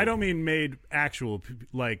 No. I don't mean made actual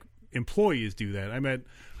like employees do that.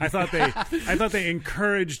 I thought they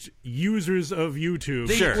encouraged users of YouTube.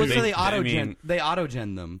 They, Sure. well, so they I mean-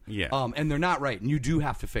 auto-gen them. Yeah. And they're not right, and you do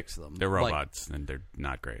have to fix them. They're Like, robots, and they're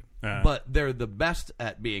not great. but they're the best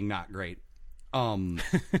at being not great. And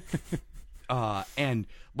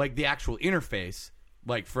like the actual interface,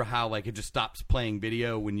 like for how like it just stops playing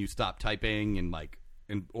video when you stop typing and like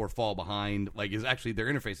or fall behind, like is actually their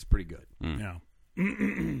interface is pretty good. Yeah.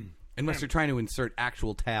 Unless you're trying to insert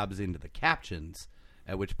actual tabs into the captions,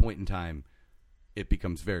 at which point in time it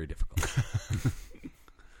becomes very difficult.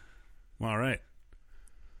 All right.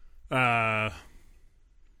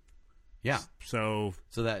 Yeah. So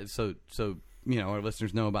So you know our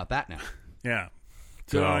listeners know about that now. yeah.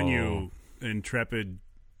 Good on So- you, intrepid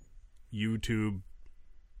YouTube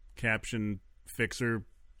caption fixer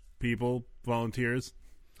people, volunteers.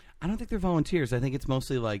 I don't think they're volunteers. I think it's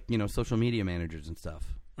mostly like, you know, social media managers and stuff.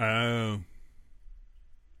 Oh.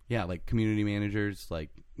 Yeah, like community managers, like,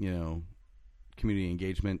 you know, community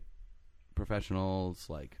engagement professionals,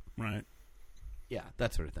 like, Right. yeah,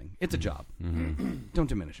 that sort of thing. It's a job. Don't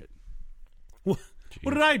diminish it.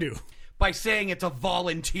 What did I do? By saying it's a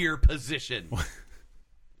volunteer position.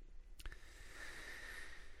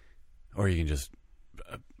 Or you can just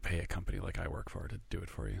pay a company like I work for to do it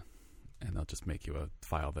for you, and they'll just make you a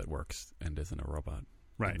file that works and isn't a robot.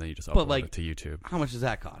 Right. And then you just But, upload like- it to YouTube. How much does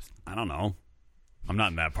that cost? I don't know. I'm not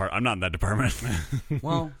in that part. I'm not in that department.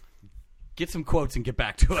 Well, get some quotes and get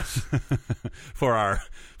back to us. For our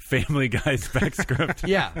Family Guy spec script.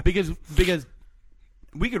 Yeah, because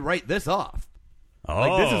we could write this off. Oh,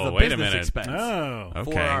 Like, this is a wait a business minute. expense. Oh.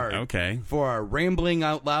 Okay. Okay. For our rambling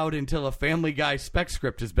out loud until a Family Guy spec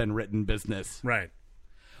script has been written business. Right.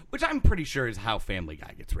 Which I'm pretty sure is how Family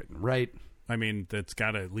Guy gets written, right? I mean, that's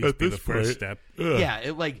got to at least be the first step. Yeah,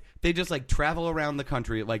 it like they just like travel around the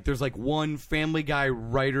country. Like there's like one Family Guy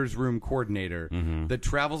writers room coordinator that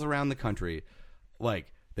travels around the country.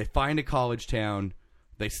 Like they find a college town,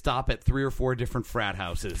 they stop at 3 or 4 different frat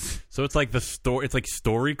houses. So it's like the story. It's like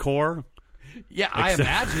StoryCorps. Yeah, I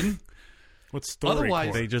imagine. What's story?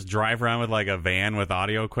 Otherwise- They just drive around with like a van with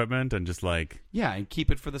audio equipment and just like, Yeah, and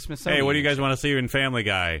keep it for the Smithsonian. hey, what do you guys want to see in Family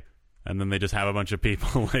Guy? And then they just have a bunch of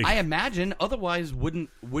people like, I imagine. Otherwise, wouldn't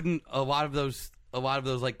a lot of those a lot of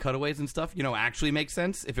those like cutaways and stuff, actually make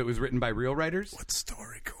sense if it was written by real writers. What's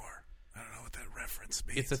StoryCorps? I don't know what that reference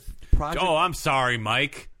means. It's a project. Oh, I'm sorry,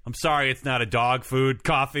 Mike. I'm sorry it's not a dog food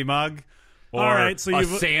coffee mug or All right, so a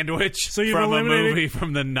you've- sandwich so you've from a eliminated- movie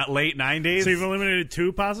from the late 90s. So you've eliminated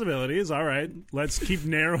 2 possibilities. All right, let's keep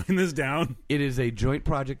narrowing this down. It is a joint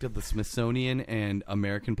project of the Smithsonian and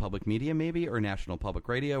American Public Media, maybe, or National Public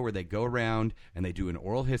Radio, where they go around and they do an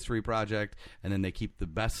oral history project, and then they keep the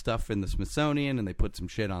best stuff in the Smithsonian, and they put some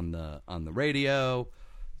shit on the radio.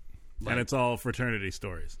 And it's all fraternity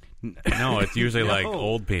stories. No, it's usually like No.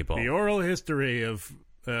 old people. The oral history of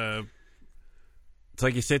It's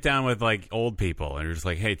like you sit down with like old people and you're just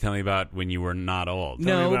like, hey, tell me about when you were not old.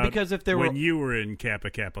 No, about because if there were when you were in Kappa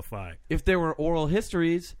Kappa Phi. if there were oral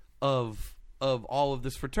histories of all of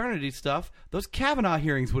this fraternity stuff, those Kavanaugh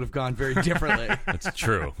hearings would have gone very differently. It's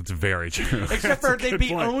true. It's very true. Except for they'd good be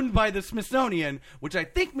point. owned by the Smithsonian, which I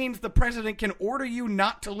think means the president can order you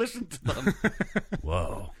not to listen to them.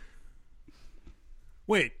 Whoa.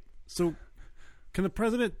 Wait, so can the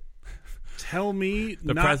president tell me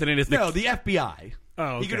The president is the No, the FBI.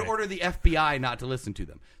 Oh, He could okay. order the FBI not to listen to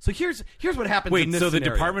them. So here's what happens in Wait, this so the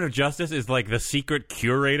scenario. Department of Justice is like the secret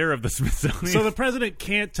curator of the Smithsonian? So the president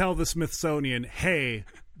can't tell the Smithsonian, "Hey,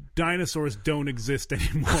 dinosaurs don't exist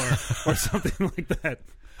anymore," or something like that.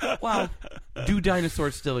 Well, do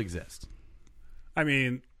dinosaurs still exist? I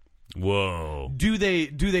mean, Whoa. Do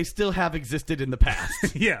they still have existed in the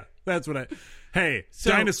past? yeah, that's what I. Hey,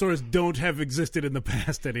 So- dinosaurs don't have existed in the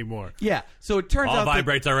past anymore. Yeah. So it turns All out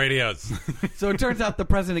vibrates our radios. the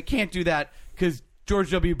president can't do that because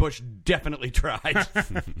George W. Bush definitely tried.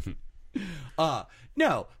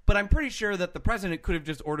 No, but I'm pretty sure that the president could have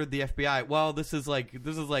just ordered the FBI. Well, this is like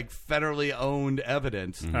federally owned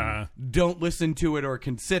evidence. Don't listen to it or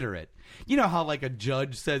consider it. You know how like a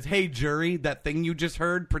judge says, "Hey, jury, that thing you just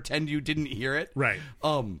heard, pretend you didn't hear it." Right.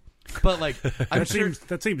 But like I'm sure.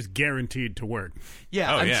 That seems guaranteed to work.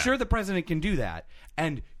 Yeah, Oh, I'm yeah. sure the president can do that.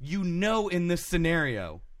 And in this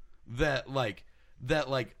scenario that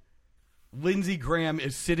Lindsey Graham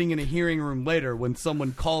is sitting in a hearing room later when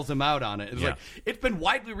someone calls him out on it. It's Yeah. like, it's been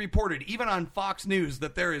widely reported, even on Fox News,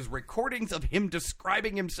 that there is recordings of him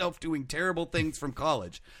describing himself doing terrible things from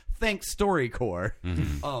college. Thanks, StoryCorps.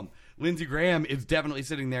 Mm-hmm. Lindsey Graham is definitely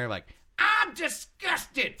sitting there like, I'm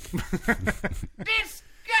disgusted.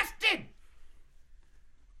 Disgusted.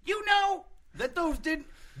 You know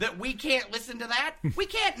that we can't listen to that. We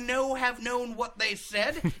can't have known what they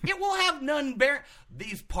said. It will have none bear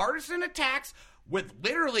these partisan attacks with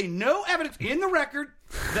literally no evidence in the record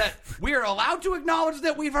that we are allowed to acknowledge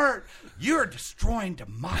that we've heard. You're destroying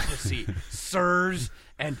democracy, sirs,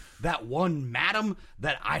 and that one madam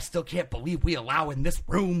that I still can't believe we allow in this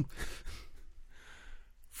room.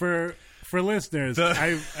 For listeners,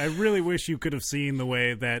 I really wish you could have seen the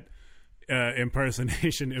way that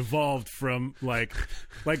impersonation evolved from like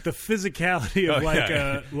the physicality of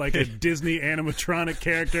a Disney animatronic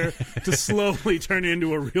character to slowly turn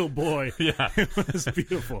into a real boy. Yeah. It was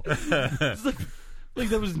beautiful. It's like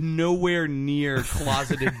that was nowhere near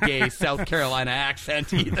closeted gay South Carolina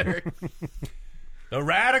accent either. The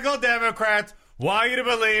radical Democrats want you to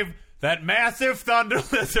believe that massive thunder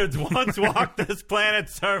lizards once walked this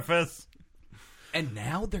planet's surface. And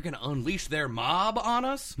now they're going to unleash their mob on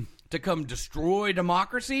us to come destroy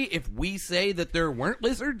democracy if we say that there weren't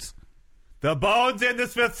lizards? The bones in the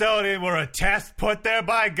Smithsonian were a test put there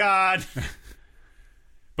by God.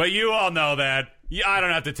 But you all know that. I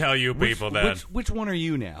don't have to tell you people that. Which one are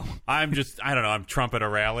you now? I'm Trump at a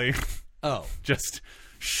rally. Oh. Just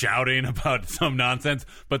shouting about some nonsense,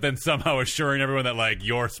 but then somehow assuring everyone that, like,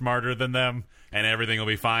 you're smarter than them and everything will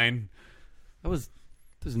be fine. That was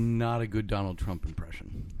not a good Donald Trump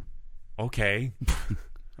impression. Okay.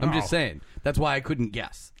 I'm just saying. That's why I couldn't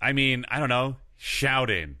guess. I mean, I don't know.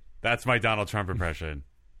 Shouting. That's my Donald Trump impression.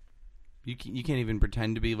 You can't even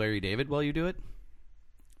pretend to be Larry David while you do it?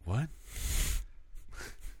 What?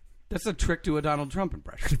 That's a trick to a Donald Trump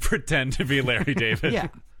impression. Pretend to be Larry David. Yeah.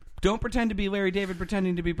 Don't pretend to be Larry David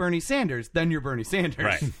pretending to be Bernie Sanders. Then you're Bernie Sanders.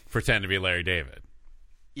 Right. Pretend to be Larry David.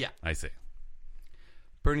 Yeah. I see.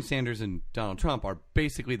 Bernie Sanders and Donald Trump are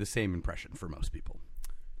basically the same impression for most people.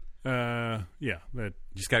 Yeah, that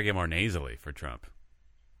You just got to get more nasally for Trump.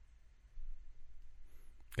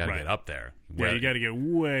 Got to Right. get up there. you got to get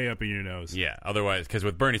way up in your nose. Yeah, otherwise, because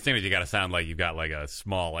with Bernie Sanders, you got to sound like you've got like a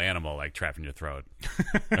small animal like trapped in your throat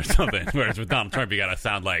or something. Whereas with Donald Trump, you got to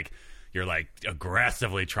sound like you're like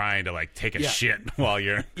aggressively trying to like take a Yeah. shit while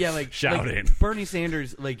you're shouting. Like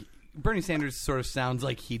Bernie Sanders sort of sounds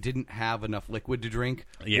like he didn't have enough liquid to drink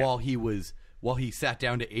Yeah. while he was while he sat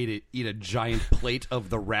down to eat a giant plate of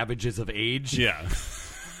the ravages of age. Yeah.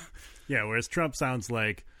 Yeah, whereas Trump sounds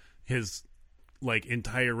like his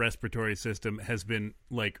entire respiratory system has been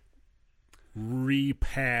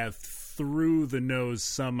repathed through the nose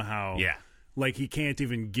somehow. Yeah. Like he can't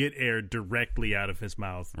even get air directly out of his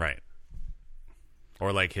mouth. Right.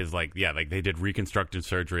 Or they did reconstructive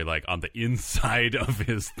surgery on the inside of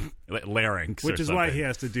his larynx. Which or is something. why he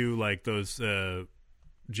has to do those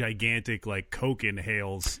gigantic Coke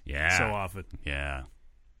inhales so often. Yeah.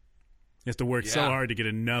 He has to work so Yeah. hard to get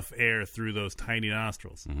enough air through those tiny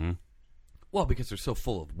nostrils. Mm-hmm. Well, because they're so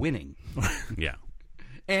full of winning. Yeah.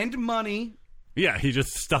 And money. Yeah, he just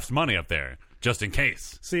stuffs money up there just in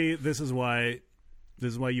case. See, this is why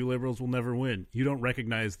you liberals will never win. You don't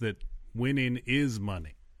recognize that winning is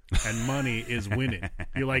money and money is winning.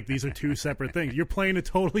 You're like, these are two separate things. You're playing a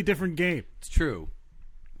totally different game. It's true.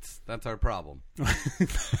 That's our problem.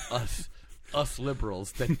 Us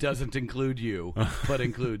liberals. That doesn't include you, but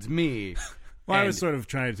includes me. Well, I and was sort of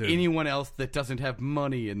trying to... anyone else that doesn't have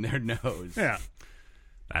money in their nose. Yeah.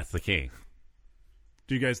 That's the key.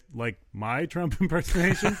 Do you guys like my Trump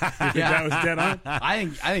impersonation? You think that was dead on? I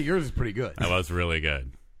think yours is pretty good. That was really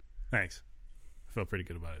good. Thanks. I felt pretty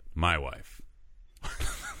good about it. My wife.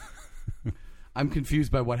 I'm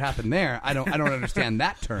confused by what happened there. I don't understand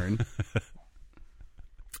that turn.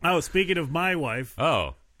 Oh, speaking of my wife,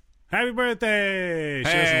 Oh. happy birthday! She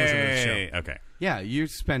doesn't listen to the show. Okay. Yeah, you're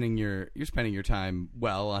spending your time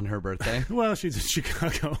well on her birthday. Well, she's in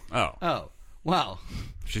Chicago. Oh. Oh, wow.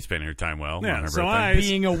 She's spending her time well Yeah, on her so birthday.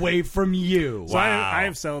 Being away from you. So Wow. I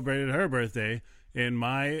have celebrated her birthday, and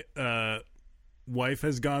my wife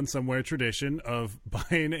has gone somewhere tradition of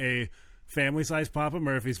buying a family-sized Papa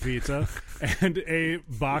Murphy's pizza and a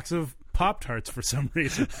box of Pop-Tarts for some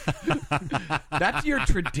reason. That's your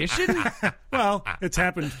tradition? Well, it's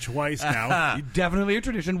happened twice now. Definitely a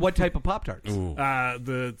tradition. What type of Pop-Tarts? Ooh.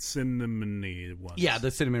 The cinnamony ones. Yeah,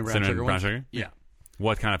 the cinnamon brown Cinnamon sugar brown ones. sugar? Yeah.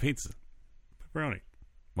 What kind of pizza? Pepperoni.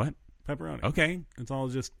 What? Pepperoni. Okay. It's all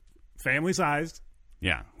just family-sized.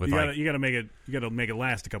 Yeah. With You gotta make it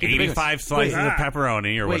last a couple of 85 slices Wait, of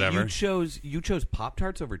pepperoni or Wait, whatever. you chose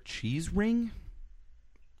Pop-Tarts over cheese ring?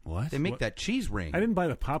 What? They make that cheese ring. I didn't buy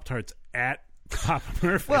the Pop-Tarts at Papa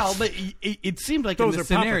Murphy's. Well, but it seemed like those in are the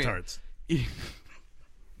scenario. Papa-Tarts.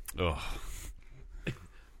 Ugh.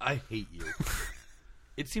 I hate you.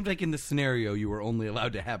 It seemed like in the scenario you were only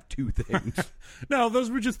allowed to have two things. No, those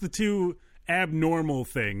were just the two abnormal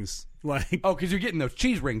things. Oh, because you're getting those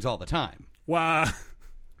cheese rings all the time. Wow.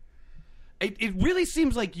 It really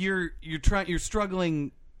seems like you're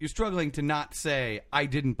struggling to not say I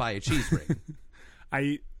didn't buy a cheese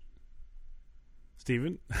ring.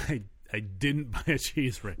 Steven, I didn't buy a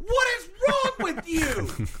cheese ring. What is wrong with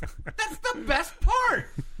you? That's the best part.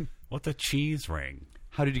 What's a cheese ring?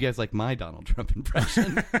 How did you guys like my Donald Trump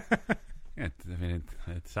impression? It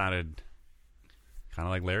sounded kind of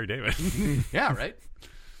like Larry David. Yeah, right.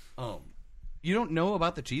 You don't know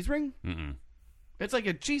about the cheese ring? Mm-mm. It's like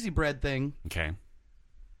a cheesy bread thing Okay.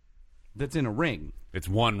 that's in a ring. It's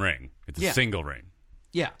one ring. It's a Yeah. single ring.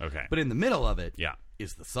 Yeah. Okay. But in the middle of it Yeah.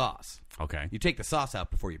 is the sauce. Okay. You take the sauce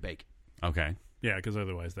out before you bake it. Okay. Yeah, because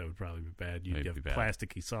otherwise that would probably be bad. You'd It'd have be bad.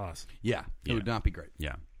 plasticky sauce. Yeah. It Yeah. would not be great.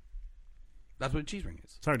 Yeah. That's what a cheese ring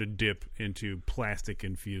is. It's hard to dip into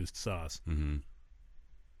plastic-infused sauce. Mm-hmm.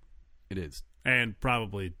 It is. And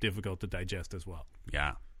probably difficult to digest as well.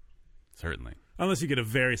 Yeah. Certainly. Unless you get a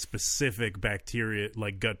very specific bacteria,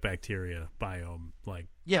 like gut bacteria biome.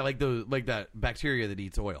 Yeah, like that bacteria that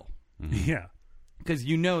eats oil. Yeah. Because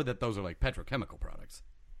you know that those are like petrochemical products.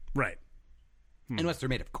 Right. Unless they're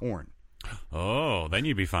made of corn. Oh, then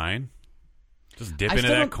you'd be fine. Just dip I into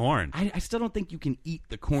still that don't- corn. I still don't think you can eat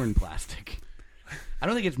the corn plastic. I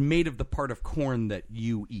don't think it's made of the part of corn that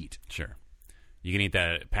you eat. Sure. You can eat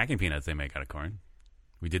that packing peanuts they make out of corn.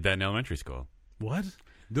 We did that in elementary school. What?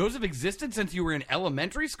 Those have existed since you were in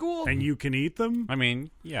elementary school? And you can eat them? I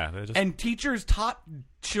mean, yeah. They're just... And teachers taught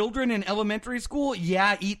children in elementary school,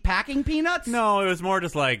 eat packing peanuts? No, it was more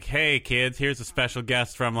just like, hey, kids, here's a special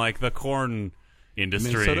guest from, the corn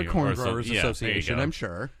industry. Minnesota Corn or Growers yeah, there you Association, go. I'm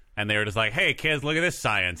sure. And they were just like, hey, kids, look at this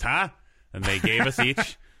science, huh? And they gave us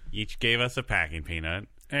each gave us a packing peanut.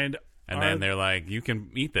 And Then they're like, you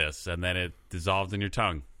can eat this. And then it dissolves in your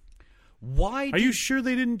tongue. Why? Are you sure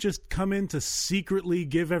they didn't just come in to secretly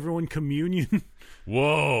give everyone communion?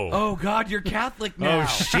 Whoa. Oh, God, you're Catholic now. Oh,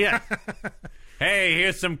 shit. Hey,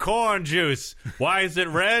 here's some corn juice. Why is it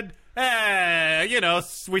red? We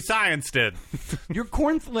scienced it. You're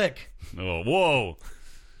cornflick. Oh, whoa.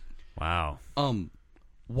 Wow.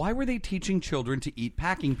 Why were they teaching children to eat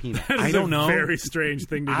packing peanuts? That is I don't know. Very strange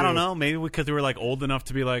thing to do. I don't know. Maybe because they were like old enough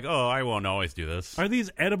to be like, oh, I won't always do this. Are these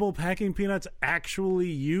edible packing peanuts actually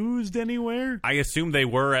used anywhere? I assume they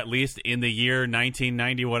were at least in the year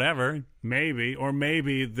 1990 whatever. Maybe. Or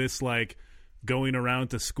maybe this, like, going around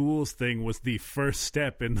to schools thing was the first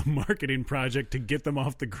step in the marketing project to get them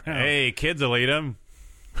off the ground. Hey, kids will eat them.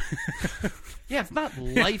 Yeah, it's not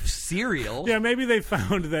life cereal. Yeah, maybe they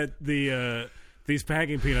found that these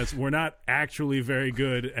packing peanuts were not actually very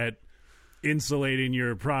good at insulating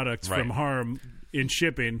your products Right. from harm in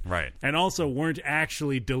shipping. Right. And also weren't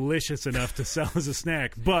actually delicious enough to sell as a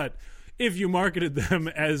snack. But if you marketed them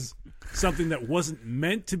as something that wasn't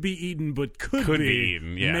meant to be eaten but could Could be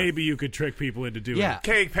eaten, yeah. maybe you could trick people into doing Yeah. it.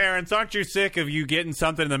 Okay, parents, aren't you sick of you getting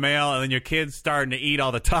something in the mail and then your kid's starting to eat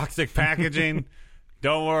all the toxic packaging?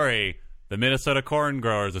 Don't worry. The Minnesota Corn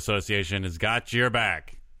Growers Association has got your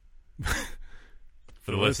back.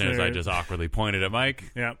 For the listeners, I just awkwardly pointed at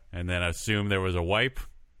Mike Yeah. and then assumed there was a wipe.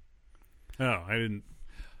 Oh, I didn't.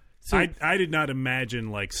 So- I did not imagine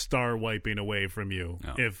like star wiping away from you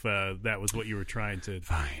No. if that was what you were trying to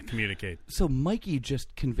Fine. communicate. So Mikey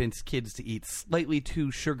just convinced kids to eat slightly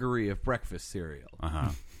too sugary of breakfast cereal. Uh-huh.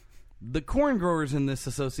 The corn growers in this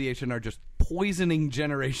association are just poisoning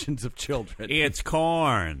generations of children. It's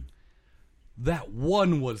corn. That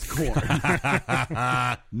one was corn.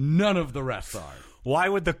 None of the rest are. Why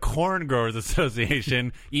would the Corn Growers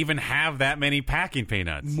Association even have that many packing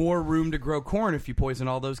peanuts? More room to grow corn if you poison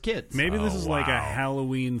all those kids. Maybe this Oh, is like a wow.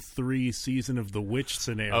 Halloween 3 season of the witch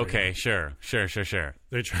scenario. Okay, sure.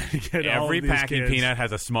 They're trying to get all Every of these packing kids. peanut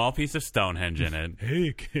has a small piece of Stonehenge in it.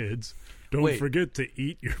 Hey kids, don't Wait. forget to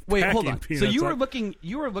eat your Wait, packing hold on. peanuts. So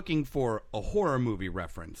you were looking for a horror movie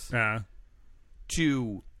reference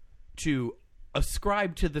to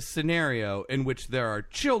ascribe to the scenario in which there are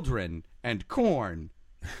children and corn,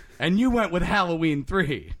 and you went with Halloween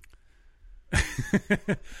 3.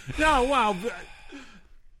 No, wow.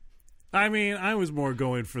 I mean, I was more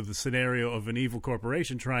going for the scenario of an evil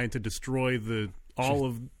corporation trying to destroy all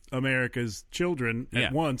of America's children at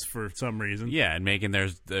Yeah. once for some reason. Yeah, and making their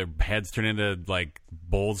heads turn into like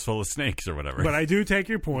bowls full of snakes or whatever. But I do take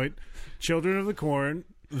your point. Children of the Corn,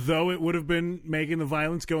 though it would have been making the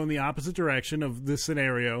violence go in the opposite direction of this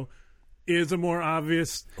scenario, is a more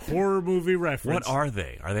obvious horror movie reference. what are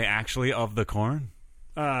they? Are they actually of the corn?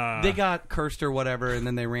 They got cursed or whatever, and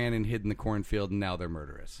then they ran and hid in the cornfield, and now they're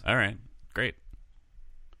murderous. All right, great.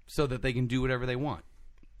 So that they can do whatever they want.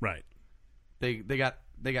 Right. They got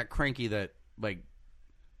cranky that, like,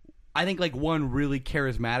 I think like one really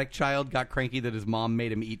charismatic child got cranky that his mom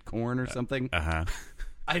made him eat corn or something. Uh-huh.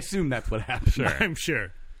 I assume that's what happened. I'm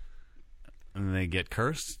sure. And they get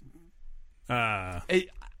cursed?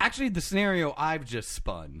 Actually, the scenario I've just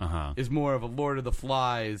spun is more of a Lord of the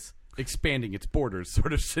Flies expanding its borders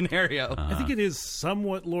sort of scenario. I think it is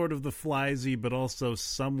somewhat Lord of the Fliesy, but also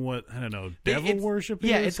somewhat, I don't know, devil worship.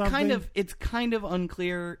 Yeah, or it's something? kind of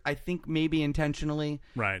unclear. I think maybe intentionally,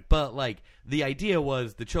 Right. But like the idea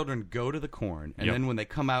was the children go to the corn, and Yep. then when they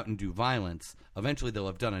come out and do violence, eventually they'll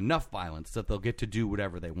have done enough violence that they'll get to do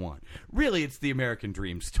whatever they want. Really, it's the American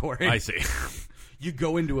dream story. I see. You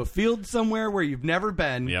go into a field somewhere where you've never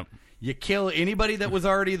been. Yep. You kill anybody that was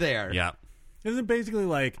already there. Yeah. Isn't it basically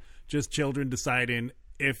like just children deciding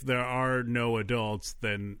if there are no adults,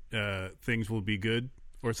 then things will be good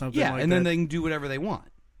or something Yeah, like and that? then they can do whatever they want.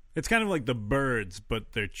 It's kind of like the Birds,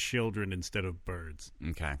 but they're children instead of birds.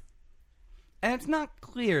 Okay. And it's not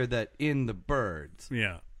clear that in the birds,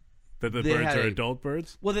 Yeah. That the They birds had are a- adult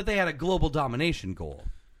birds? well, that they had a global domination goal.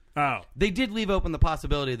 Oh. They did leave open the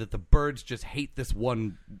possibility that the birds just hate this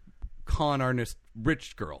one con artist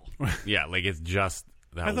rich girl. Yeah, like it's just...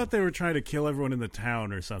 I thought they were trying to kill everyone in the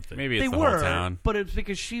town or something. maybe it's They the were, whole town. but it's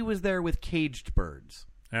because she was there with caged birds.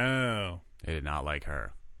 Oh. They did not like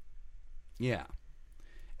her. Yeah.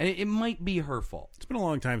 And it might be her fault. It's been a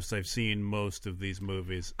long time since I've seen most of these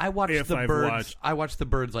movies. I watched If the I've birds. watched- I watched the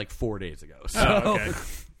birds like 4 days ago. So Oh, okay.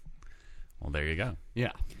 Well, there you go.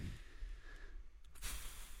 yeah.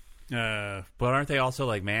 But aren't they also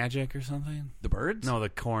like magic or something? The birds? No, the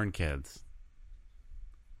corn kids.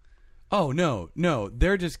 Oh, no.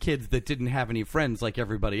 They're just kids that didn't have any friends like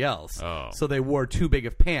everybody else. Oh. So they wore too big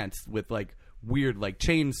of pants with like weird like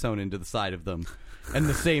chains sewn into the side of them and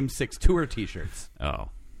the same 6 tour t-shirts. Oh.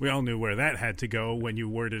 We all knew where that had to go when you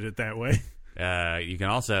worded it that way. You can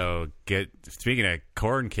also get, speaking of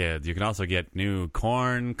corn kids, you can also get new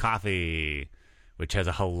corn coffee, which has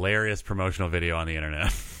a hilarious promotional video on the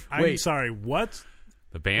internet. I'm Wait. sorry, what?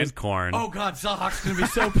 The band Corn. Oh God, Zahawk's gonna be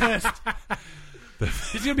so pissed.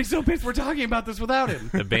 He's gonna be so pissed we're talking about this without him.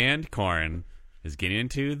 The band Corn is getting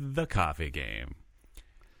into the coffee game,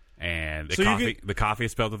 and So you the coffee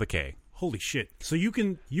is spelled with a K. Holy shit! So you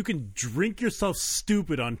can drink yourself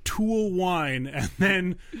stupid on Tool wine and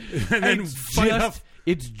then fight off.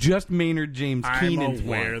 It's just Maynard James Keenan's I'm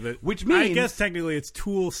aware wine, that, which means I guess technically it's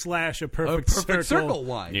Tool / a perfect, circle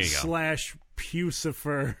wine There you go. /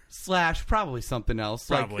 Pucifer. / probably something else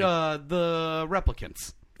Probably. like the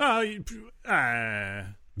replicants. Oh,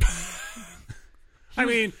 I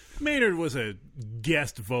mean, Maynard was a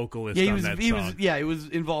guest vocalist Yeah, on that song. he was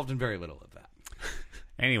involved in very little of that.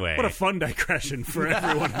 Anyway, What a fun digression for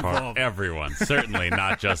everyone for involved. everyone, certainly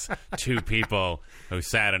not just two people who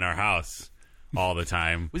sat in our house all the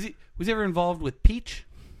time. Was he ever involved with Peach?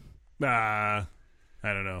 I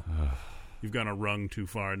don't know. You've gone a rung too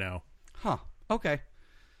far now. Huh. Okay.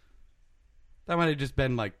 That might have just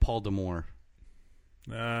been like Paul D'Amour,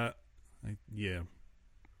 Yeah.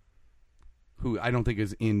 who I don't think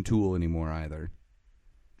is in Tool anymore either.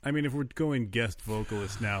 I mean, if we're going guest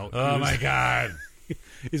vocalist now, Oh my God!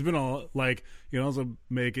 he's been all like, you can also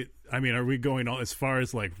make it. I mean, are we going all as far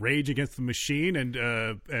as like Rage Against the Machine and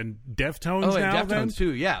Deftones Oh, and now? then? Deftones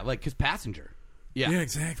too. Yeah, like his Passenger. Yeah,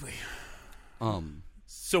 exactly.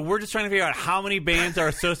 So we're just trying to figure out how many bands are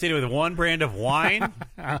associated with one brand of wine.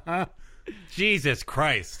 Jesus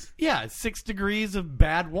Christ! Yeah, 6 degrees of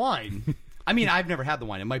bad wine. I mean, I've never had the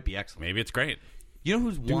wine. It might be excellent. Maybe it's great. You know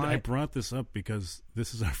whose Dude, wine? I brought this up because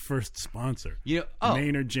this is our first sponsor. Oh.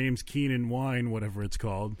 Maynard James Keenan Wine, whatever it's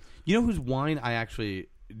called. You know whose wine I actually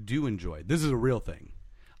do enjoy? This is a real thing.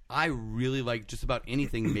 I really like just about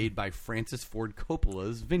anything made by Francis Ford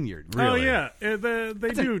Coppola's vineyard. Oh Really? yeah, they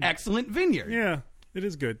It's do. an excellent vineyard. Yeah, it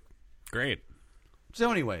is good. Great. So,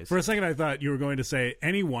 anyways, For a second, I thought you were going to say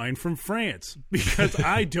any wine from France because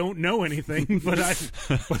I don't know anything, but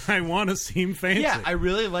I want to seem fancy. yeah, I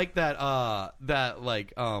really like that.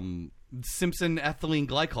 Simpson ethylene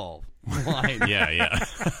glycol wine. Yeah.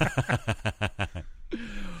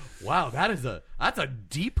 Wow, that's a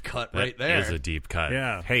deep cut right That there. is a deep cut.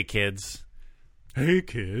 Yeah. Hey, kids. Hey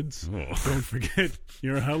kids, Oh. don't forget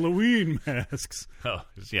your Halloween masks. Oh,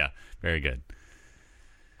 yeah. Very good.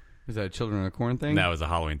 Is that a Children of the Corn thing? That was a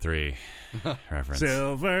Halloween 3 reference.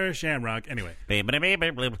 Silver Shamrock. Anyway,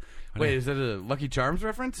 Wait, is that a Lucky Charms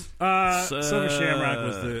reference? Silver Shamrock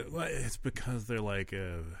was it's because they're like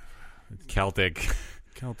a Celtic.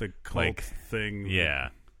 Celtic cult Like, thing. Yeah.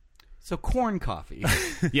 So corn coffee.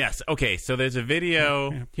 Yes. Okay. So there's a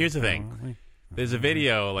video. Here's the thing. There's a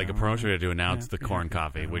video, like a promotion video to announce the corn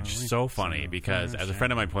coffee, which is so funny because, as a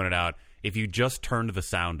friend of mine pointed out, if you just turned the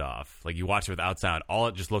sound off, like you watch it without sound, all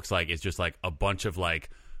it just looks like is just like a bunch of like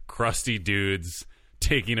crusty dudes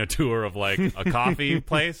taking a tour of like a coffee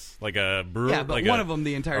place, like a brewery. Yeah, but like one of them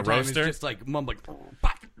the entire time roaster. is just like mumbling.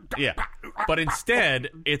 Yeah. But instead,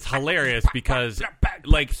 it's hilarious because,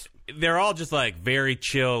 like, they're all just, like, very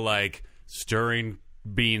chill, like, stirring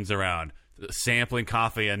beans around, sampling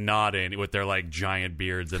coffee and nodding with their, like, giant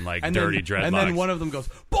beards and, like, dirty dreadlocks. And then one of them goes,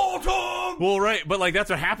 Bolton! Well, right. But, like, that's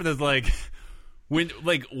what happened is, like, when,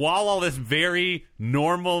 like, while all this very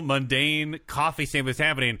normal, mundane coffee sampling is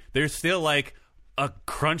happening, there's still, like, a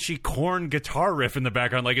crunchy corn guitar riff in the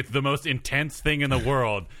background. Like, it's the most intense thing in the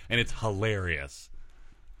world, and it's hilarious.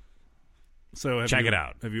 So Check it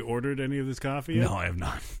out. Have you ordered any of this coffee yet? No, I have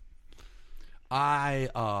not.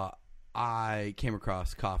 I came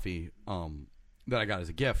across coffee that I got as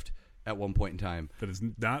a gift at one point in time. That is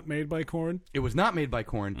not made by corn? It was not made by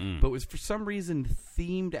Korn, but was for some reason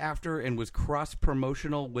themed after and was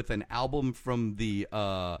cross-promotional with an album from the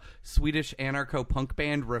Swedish anarcho-punk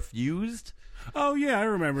band Refused. Oh, yeah, I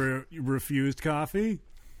remember Refused Coffee.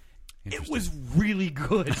 It was really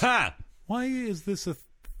good. Ha! Why is this a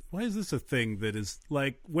thing that is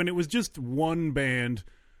like when it was just one band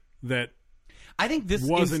that I think this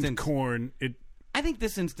wasn't instance, corn? I think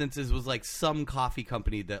this instance was like some coffee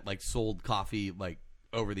company that like sold coffee like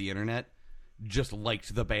over the internet just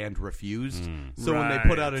liked the band Refused. So when they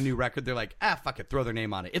put out a new record, they're like, fuck it, throw their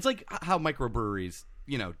name on it. It's like how microbreweries,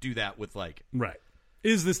 do that with like Right.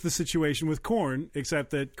 Is this the situation with corn, except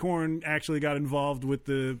that corn actually got involved with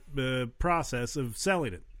the process of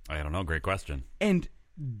selling it? I don't know. Great question. And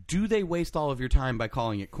do they waste all of your time by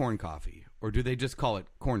calling it corn coffee, or do they just call it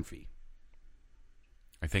corn fee?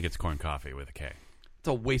 I think it's corn coffee with a K. It's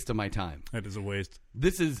a waste of my time. That is a waste.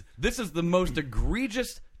 This is the most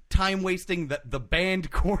egregious time wasting that the band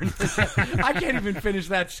Corn. I can't even finish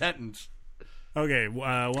that sentence. Okay,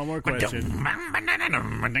 one more question.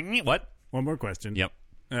 What? One more question. Yep.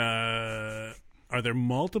 Are there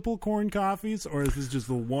multiple corn coffees, or is this just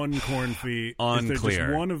the one corn fee? Is there Unclear.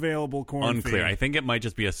 just one available corn fee? Unclear. I think it might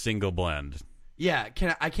just be a single blend. Yeah,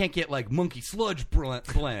 I can't get like Monkey Sludge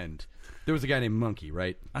blend. There was a guy named Monkey,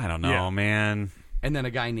 right? I don't know, Yeah. man. And then a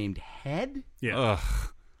guy named Head. Yeah. Ugh.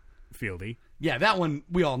 Fieldy. Yeah, that one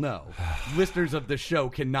we all know. Listeners of the show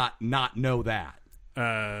cannot not know that.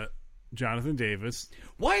 Jonathan Davis.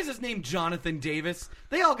 Why is his name Jonathan Davis?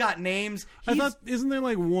 They all got names. I thought, isn't there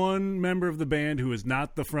like one member of the band who is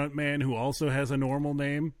not the front man who also has a normal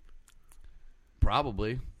name?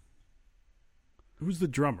 Probably. Who's the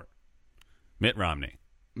drummer? Mitt Romney.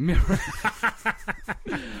 I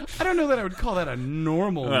don't know that I would call that a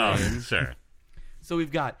normal Well, name. sure. So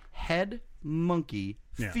we've got Head, Monkey,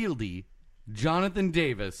 Yeah. Fieldy, Jonathan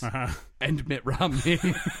Davis, and Mitt Romney.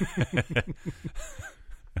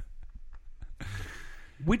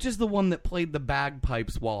 Which is the one that played the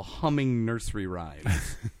bagpipes while humming nursery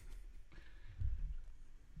rhymes?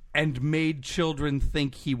 And made children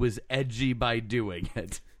think he was edgy by doing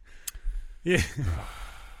it. Yeah.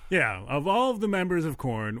 Yeah. Of all of the members of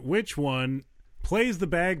Korn, which one plays the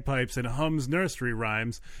bagpipes and hums nursery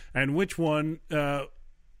rhymes, and which one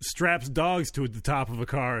straps dogs to the top of a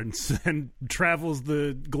car and travels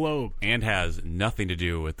the globe? And has nothing to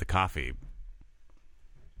do with the coffee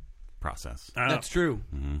process. That's true.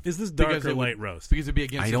 Is this dark Because or it would- light roast? Because it'd be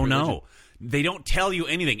against I his don't religion. know. They don't tell you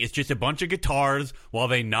anything. It's just a bunch of guitars while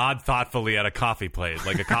they nod thoughtfully at a coffee plate,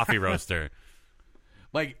 like a coffee roaster.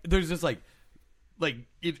 Like, there's just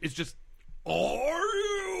it's just, are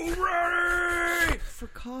you ready for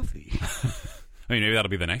coffee? I mean, maybe that'll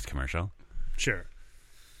be the next commercial. Sure.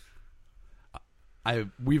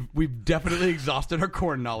 We've definitely exhausted our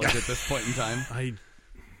corn knowledge at this point in time.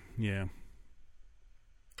 Yeah.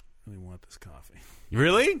 Really want this coffee.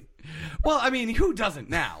 Really? Well, I mean, who doesn't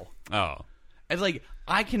now? Oh. It's like,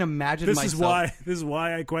 I can imagine This myself. is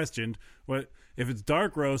why I questioned what if it's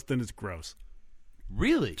dark roast, then it's gross.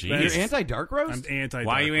 Really? Jeez. You're anti-dark roast? I'm anti.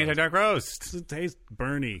 Why are you anti-dark roast? It tastes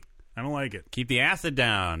burny. I don't like it. Keep the acid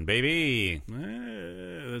down, baby.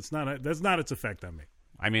 That's not its effect on me.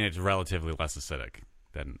 I mean, it's relatively less acidic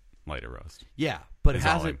than lighter roast. Yeah, but That's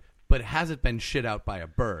all has it been shit out by a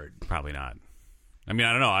bird? Probably not. I mean,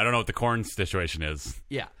 I don't know. I don't know what the corn situation is.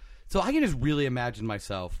 Yeah. So I can just really imagine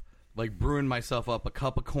myself like brewing myself up a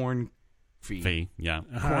cup of corn Yeah.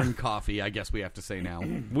 corn coffee, I guess we have to say now.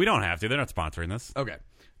 We don't have to. They're not sponsoring this. Okay.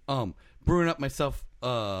 Brewing up myself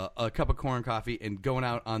a cup of corn coffee and going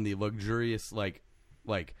out on the luxurious like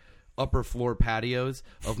upper floor patios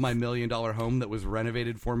of my $1 million home that was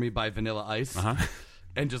renovated for me by Vanilla Ice,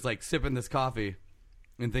 and just like sipping this coffee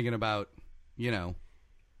and thinking about, you know,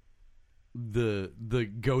 the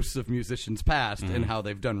ghosts of musicians past and how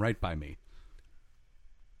they've done right by me.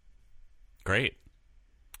 Great.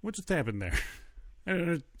 What just happened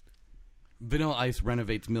there? Vanilla Ice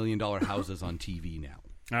renovates $1 million houses on TV now.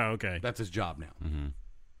 Oh, okay. That's his job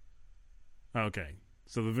now. Okay.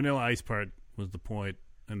 So the Vanilla Ice part was the point,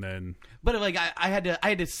 and then But like I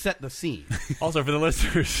had to set the scene. Also, for the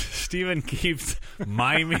listeners, Steven keeps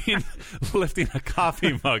miming lifting a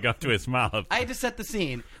coffee mug up to his mouth. I had to set the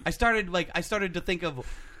scene. I started to think of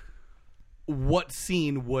what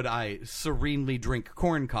scene would I serenely drink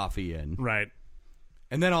corn coffee in, right.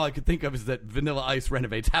 and then all I could think of is that Vanilla Ice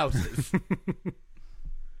renovates houses.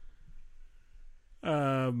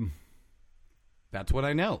 That's what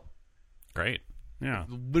I know. Great. Yeah.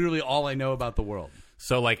 Literally all I know about the world.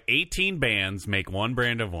 So, like 18 bands make one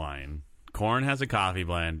brand of wine. Korn has a coffee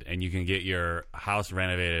blend, and you can get your house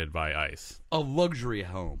renovated by Ice. A luxury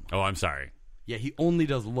home. Oh, I'm sorry. Yeah, he only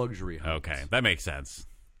does luxury homes. Okay, that makes sense.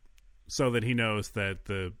 So that he knows that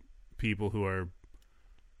the people who are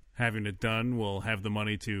having it done will have the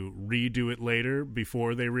money to redo it later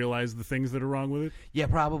before they realize the things that are wrong with it. Yeah,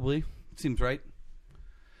 probably. Seems right.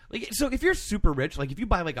 Like, so if you're super rich, like if you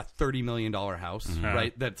buy like a $30 million house,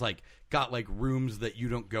 right, that's like got like rooms that you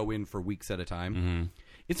don't go in for weeks at a time,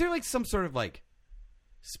 is there like some sort of like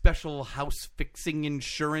special house fixing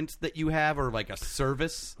insurance that you have, or like a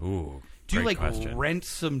service? Ooh, Do you great like question. rent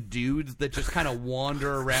some dudes that just kind of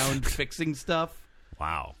wander around fixing stuff?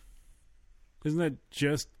 Wow. Isn't that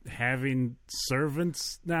just having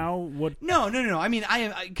servants now? What? No. I mean,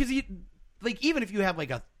 because like even if you have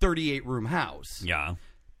like a 38 room house, Yeah.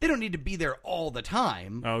 they don't need to be there all the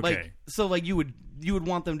time. Okay. Like, so like you would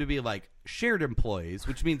want them to be like shared employees,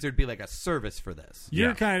 which means there'd be like a service for this.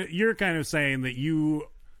 You're kind of saying that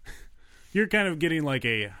you're kind of getting like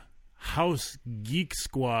a house geek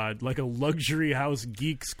squad, like a luxury house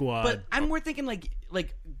geek squad. But I'm more thinking like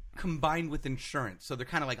combined with insurance, so they're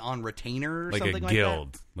kind of like on retainer or Like something a like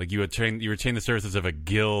guild. Like you retain the services of a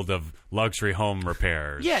guild of luxury home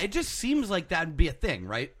repairers. that. Yeah, it just seems like that'd be a thing,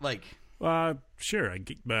 right? Like, Sure.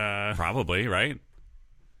 Probably, right?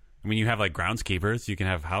 I mean, you have like groundskeepers. You can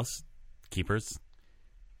have housekeepers.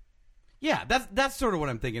 Yeah, that's sort of what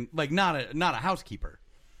I'm thinking. Like not a housekeeper,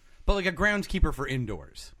 but like a groundskeeper for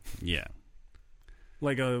indoors. Yeah.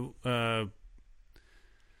 Like a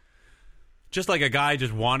Just like a guy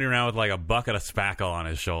just wandering around with like a bucket of spackle on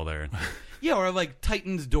his shoulder. Yeah, or like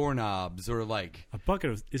tightens doorknobs, or like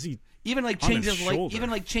bucket of is he even like on his changes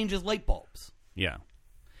shoulder? changes light bulbs. Yeah.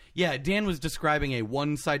 Yeah, Dan was describing a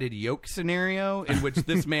one-sided yoke scenario in which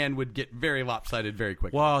this man would get very lopsided very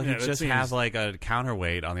quickly. Well, Yeah, he that just seems- has like a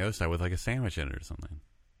counterweight on the other side with like a sandwich in it or something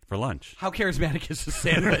for lunch. How charismatic is the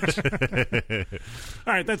sandwich?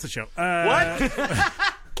 All right, that's the show.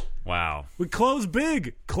 Wow. We close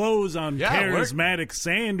big. Close on Yeah, we're- charismatic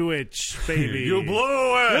sandwich, baby. You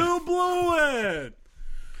blew it. You blew it.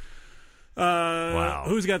 Wow.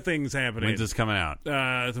 Who's got things happening When's this coming out?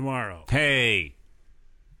 tomorrow? Hey.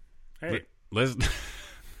 Hey, Listen.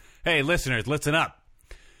 Hey, listeners, listen up.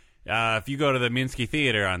 If you go to the Minsky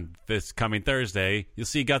Theater on this coming Thursday, you'll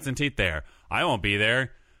see Guts and Teeth there. I won't be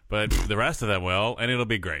there, but the rest of them will, and it'll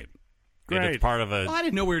be great. Great. It's part of a... Well, I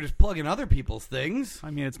didn't know we were just plugging other people's things. I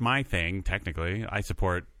mean, it's my thing, technically. I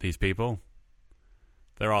support these people.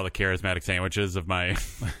 They're all the charismatic sandwiches of my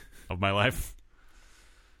of my life.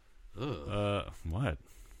 What?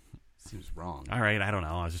 Seems wrong. All right, I don't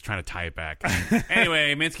know. I was just trying to tie it back.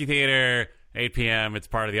 Anyway, Minsky Theater, 8 p.m. It's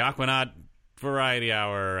part of the Aquanaut Variety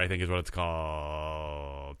Hour, I think is what it's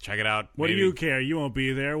called. Check it out. what do maybe. you care? You won't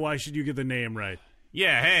be there. Why should you get the name right?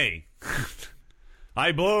 Yeah, hey.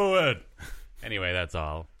 I blew it. Anyway, that's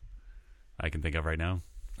all I can think of right now.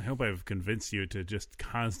 I hope I've convinced you to just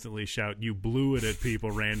constantly shout "you blew it" at people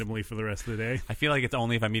randomly for the rest of the day. I feel like it's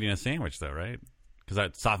only if I'm eating a sandwich, though, right? Because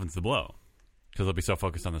that softens the blow. Because they'll be so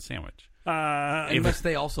focused on the sandwich. Unless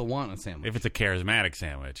they also want a sandwich. If it's a charismatic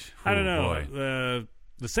sandwich. I don't know. Boy.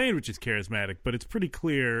 The sandwich is charismatic, but it's pretty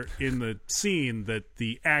clear in the scene that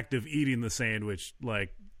the act of eating the sandwich,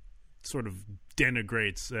 like, sort of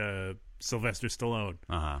denigrates Sylvester Stallone.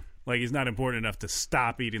 Uh-huh. Like, he's not important enough to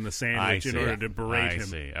stop eating the I sandwich in see. order to berate I him.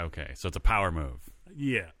 see. Okay, so it's a power move.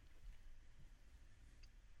 Yeah.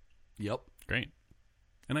 Yep. Great.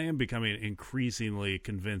 And I am becoming increasingly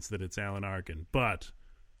convinced that it's Alan Arkin, but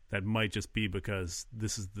that might just be because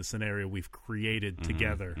this is the scenario we've created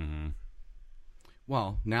together.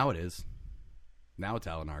 Well, now it is. Now it's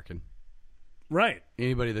Alan Arkin. Right.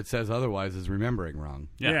 Anybody that says otherwise is remembering wrong.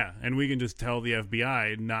 Yeah. And we can just tell the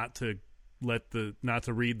FBI not to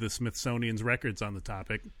read the Smithsonian's records on the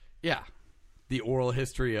topic. Yeah. The oral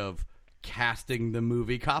history of casting the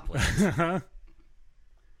movie Copland.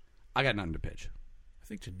 I got nothing to pitch. I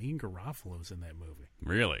think Janine Garofalo's in that movie.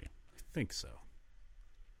 Really? I think so.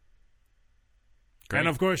 Great. And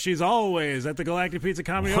of course, she's always at the Galactic Pizza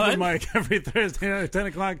Comedy What? Open Mic every Thursday night at 10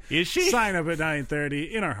 o'clock. Is she? Sign up at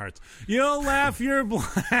 9:30 in our hearts. You'll laugh your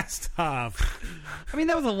blast off. I mean,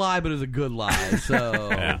 that was a lie, but it was a good lie. So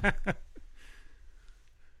Yeah.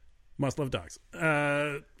 Must love dogs.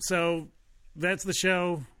 So that's the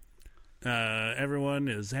show. Everyone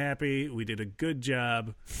is happy. We did a good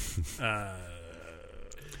job.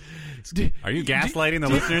 Are you gaslighting the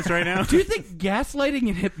listeners right now? do you think gaslighting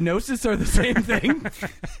and hypnosis are the same thing?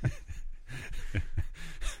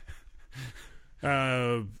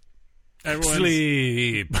 Everyone's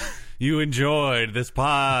Sleep. You enjoyed this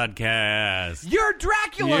podcast. You're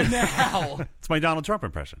Dracula now. It's my Donald Trump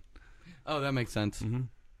impression. Oh, that makes sense.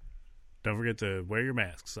 Don't forget to wear your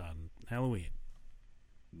masks on Halloween.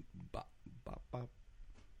 Bop, bop, bop.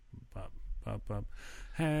 Pop, pop, pop.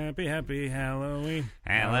 Happy, happy Halloween.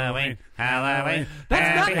 Halloween. Halloween.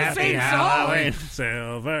 That's not Happy, the happy same song. Halloween.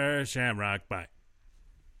 Silver Shamrock. Bye.